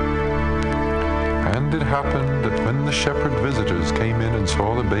 And it happened that when the shepherd visitors came in and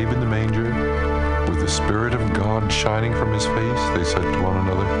saw the babe in the manger, with the Spirit of God shining from his face, they said to one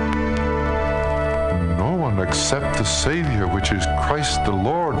another, No one except the Savior, which is Christ the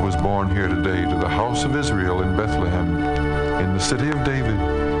Lord, was born here today to the house of Israel in Bethlehem, in the city of David,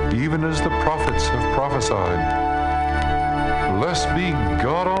 even as the prophets have prophesied. Blessed be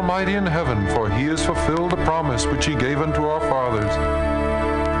God Almighty in heaven, for he has fulfilled the promise which he gave unto our fathers,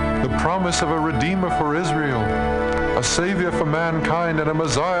 the promise of a Redeemer for Israel, a Savior for mankind, and a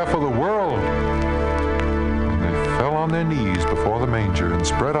Messiah for the world. And they fell on their knees before the manger and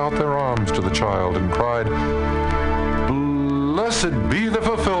spread out their arms to the child and cried, Blessed be the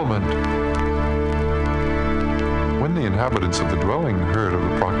fulfillment. When the inhabitants of the dwelling heard of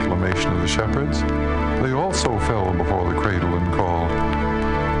the proclamation of the shepherds, they also fell before the cradle and called,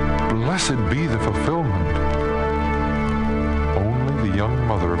 Blessed be the fulfillment. Only the young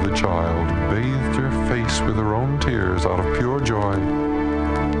mother of the child bathed her face with her own tears out of pure joy,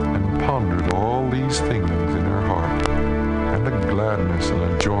 and pondered all these things in her heart. And a gladness and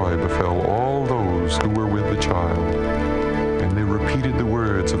a joy befell all those who were with the child, and they repeated the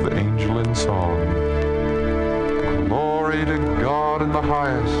words of the angel in song, Glory to God in the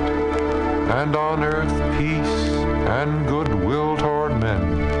highest, and on earth peace and goodwill toward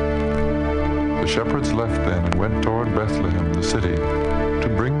men. The shepherds left then and went toward Bethlehem, the city,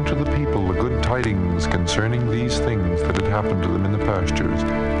 to bring to the people the good tidings concerning these things that had happened to them in the pastures,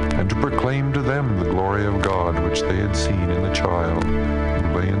 and to proclaim to them the glory of God which they had seen in the child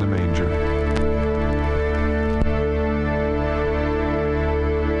who lay in the manger.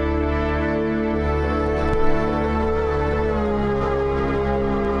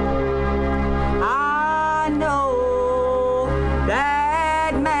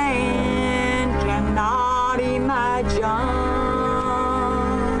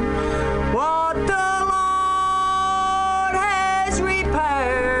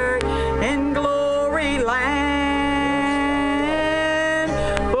 In glory land,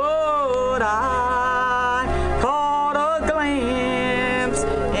 oh,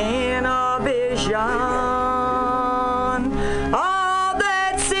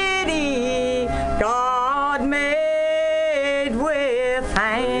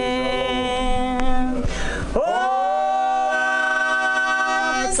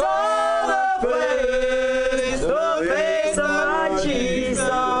 Jesus.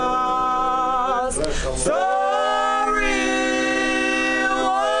 So real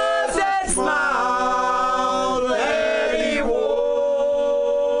was that smile that he wore.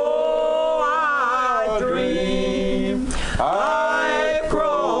 I dream I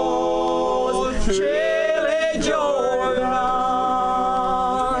crossed chilly Jordan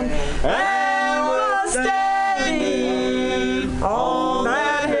and was standing on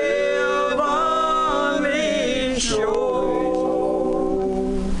that heavenly shore.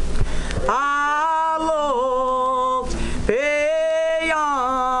 I looked beyond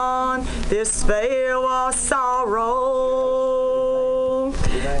this veil of sorrow,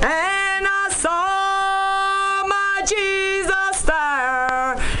 and I saw my Jesus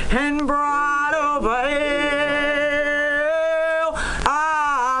there in bridal veil.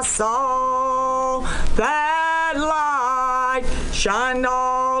 I saw that light shine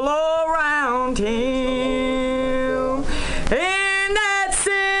all around him in that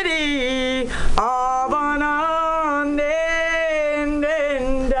city of an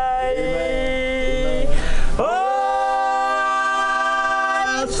unending day. Oh,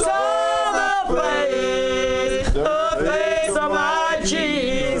 I saw the face of my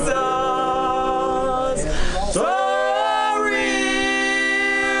Jesus. So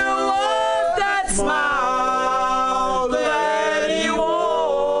real was that smile that he wore.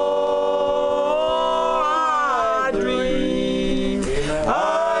 I dreamed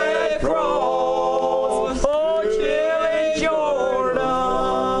I crossed chilly Jordan,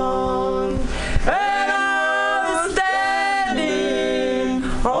 and I was standing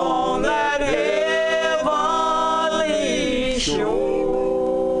on that heavenly shore.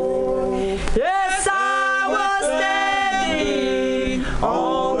 Yes, I was standing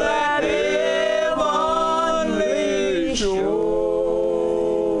on that heavenly shore.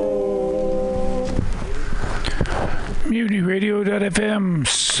 MutinyRadio.fm,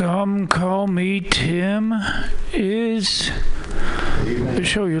 Some Call Me Tim, is the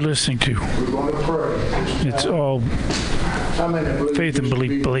show you're listening to. It's all faith and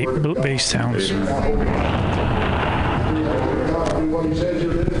belief based sounds. Amen.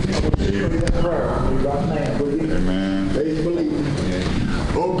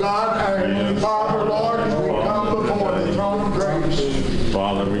 Oh God, our Heavenly Father, Lord, as we come before the throne of grace.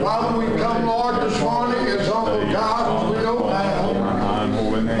 Father, we come, Lord, this morning as humble God as we know how.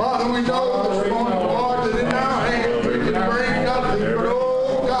 Father, we know this morning, Lord, that in our hands we can bring nothing but,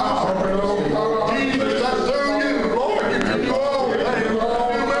 oh God, Jesus, that's through you, Lord, you can do all things. You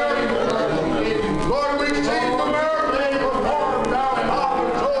miracles. Lord, we've seen the miracles performed down Father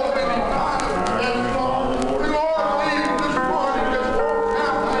so many times. And Lord, we leave this morning just walk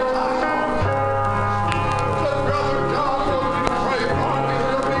out that aisle. But Brother John, don't you pray for me,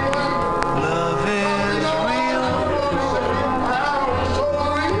 he'll be well. Love is real. So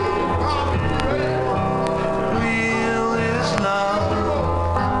real.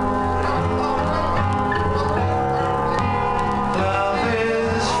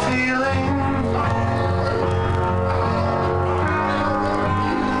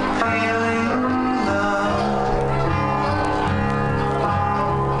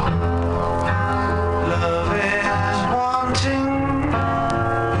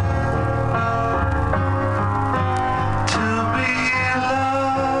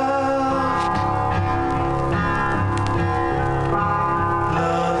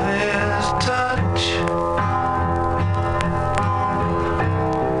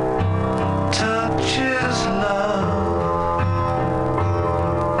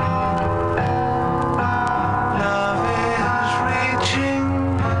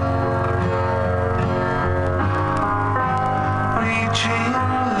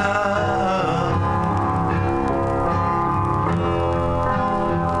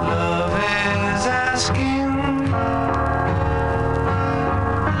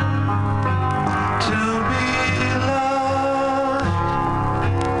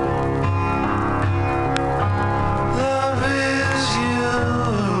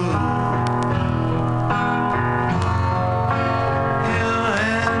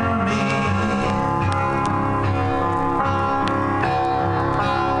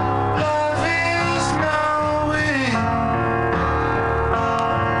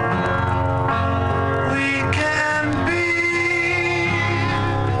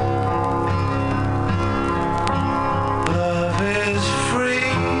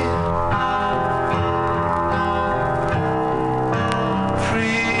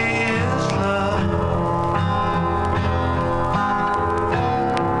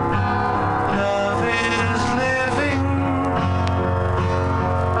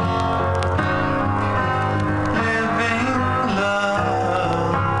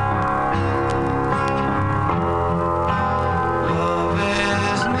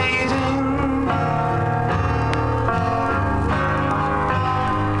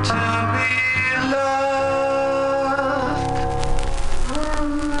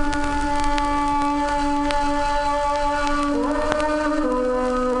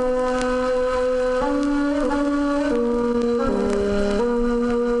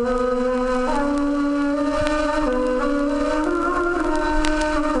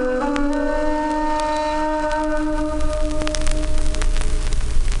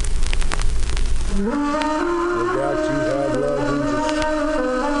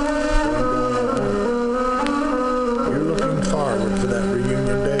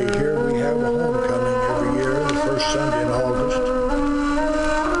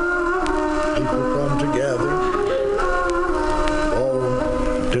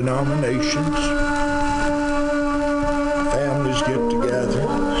 celebrations. Families get together,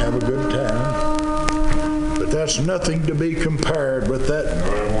 have a good time. But that's nothing to be compared with that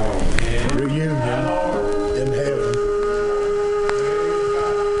reunion in heaven.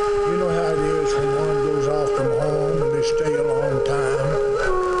 You know how it is when one goes off from home and they stay a long time.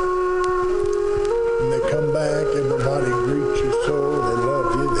 And they come back, everybody greets you so, they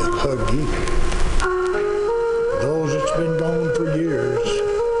love you, they hug you. Those that's been gone for years,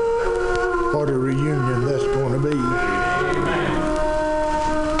 what a reunion that's going to be.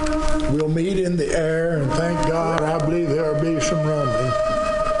 We'll meet in the air, and thank God, I believe there'll be some rumbling.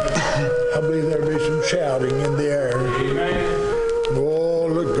 I believe there'll be some shouting in the air. And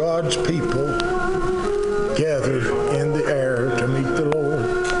all of God's people gathered in the air to meet the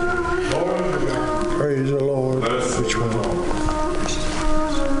Lord. Praise the Lord. Which one?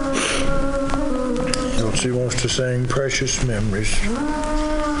 Elsie wants to sing Precious Memories.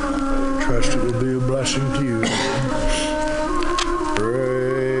 Trust it will be a blessing to you.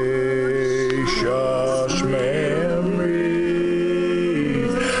 Precious memories,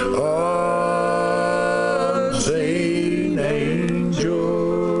 unseen angel,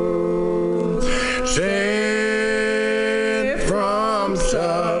 sent from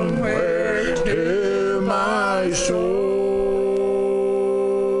somewhere to my soul.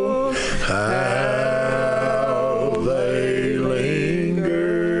 How they linger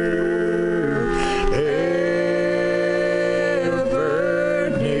ever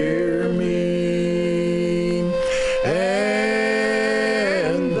near me,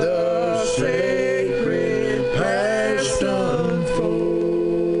 and the sacred past unfold.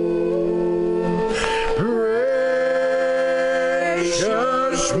 Precious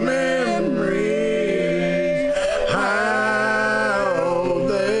memories, how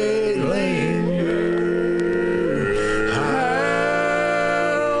they linger,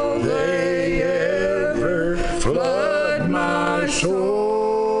 how they ever flood my soul.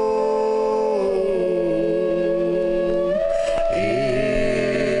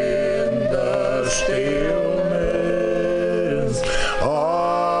 In the stillness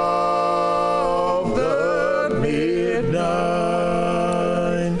of the midnight,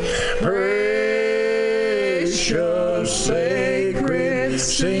 precious sacred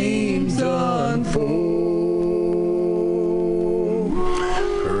scenes unfold.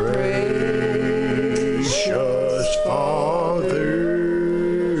 Precious Father,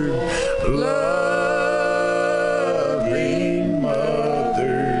 loving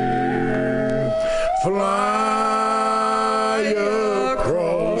Mother, fly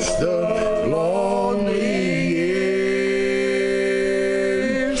across the lonely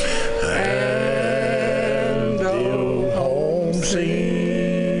years, and the home scene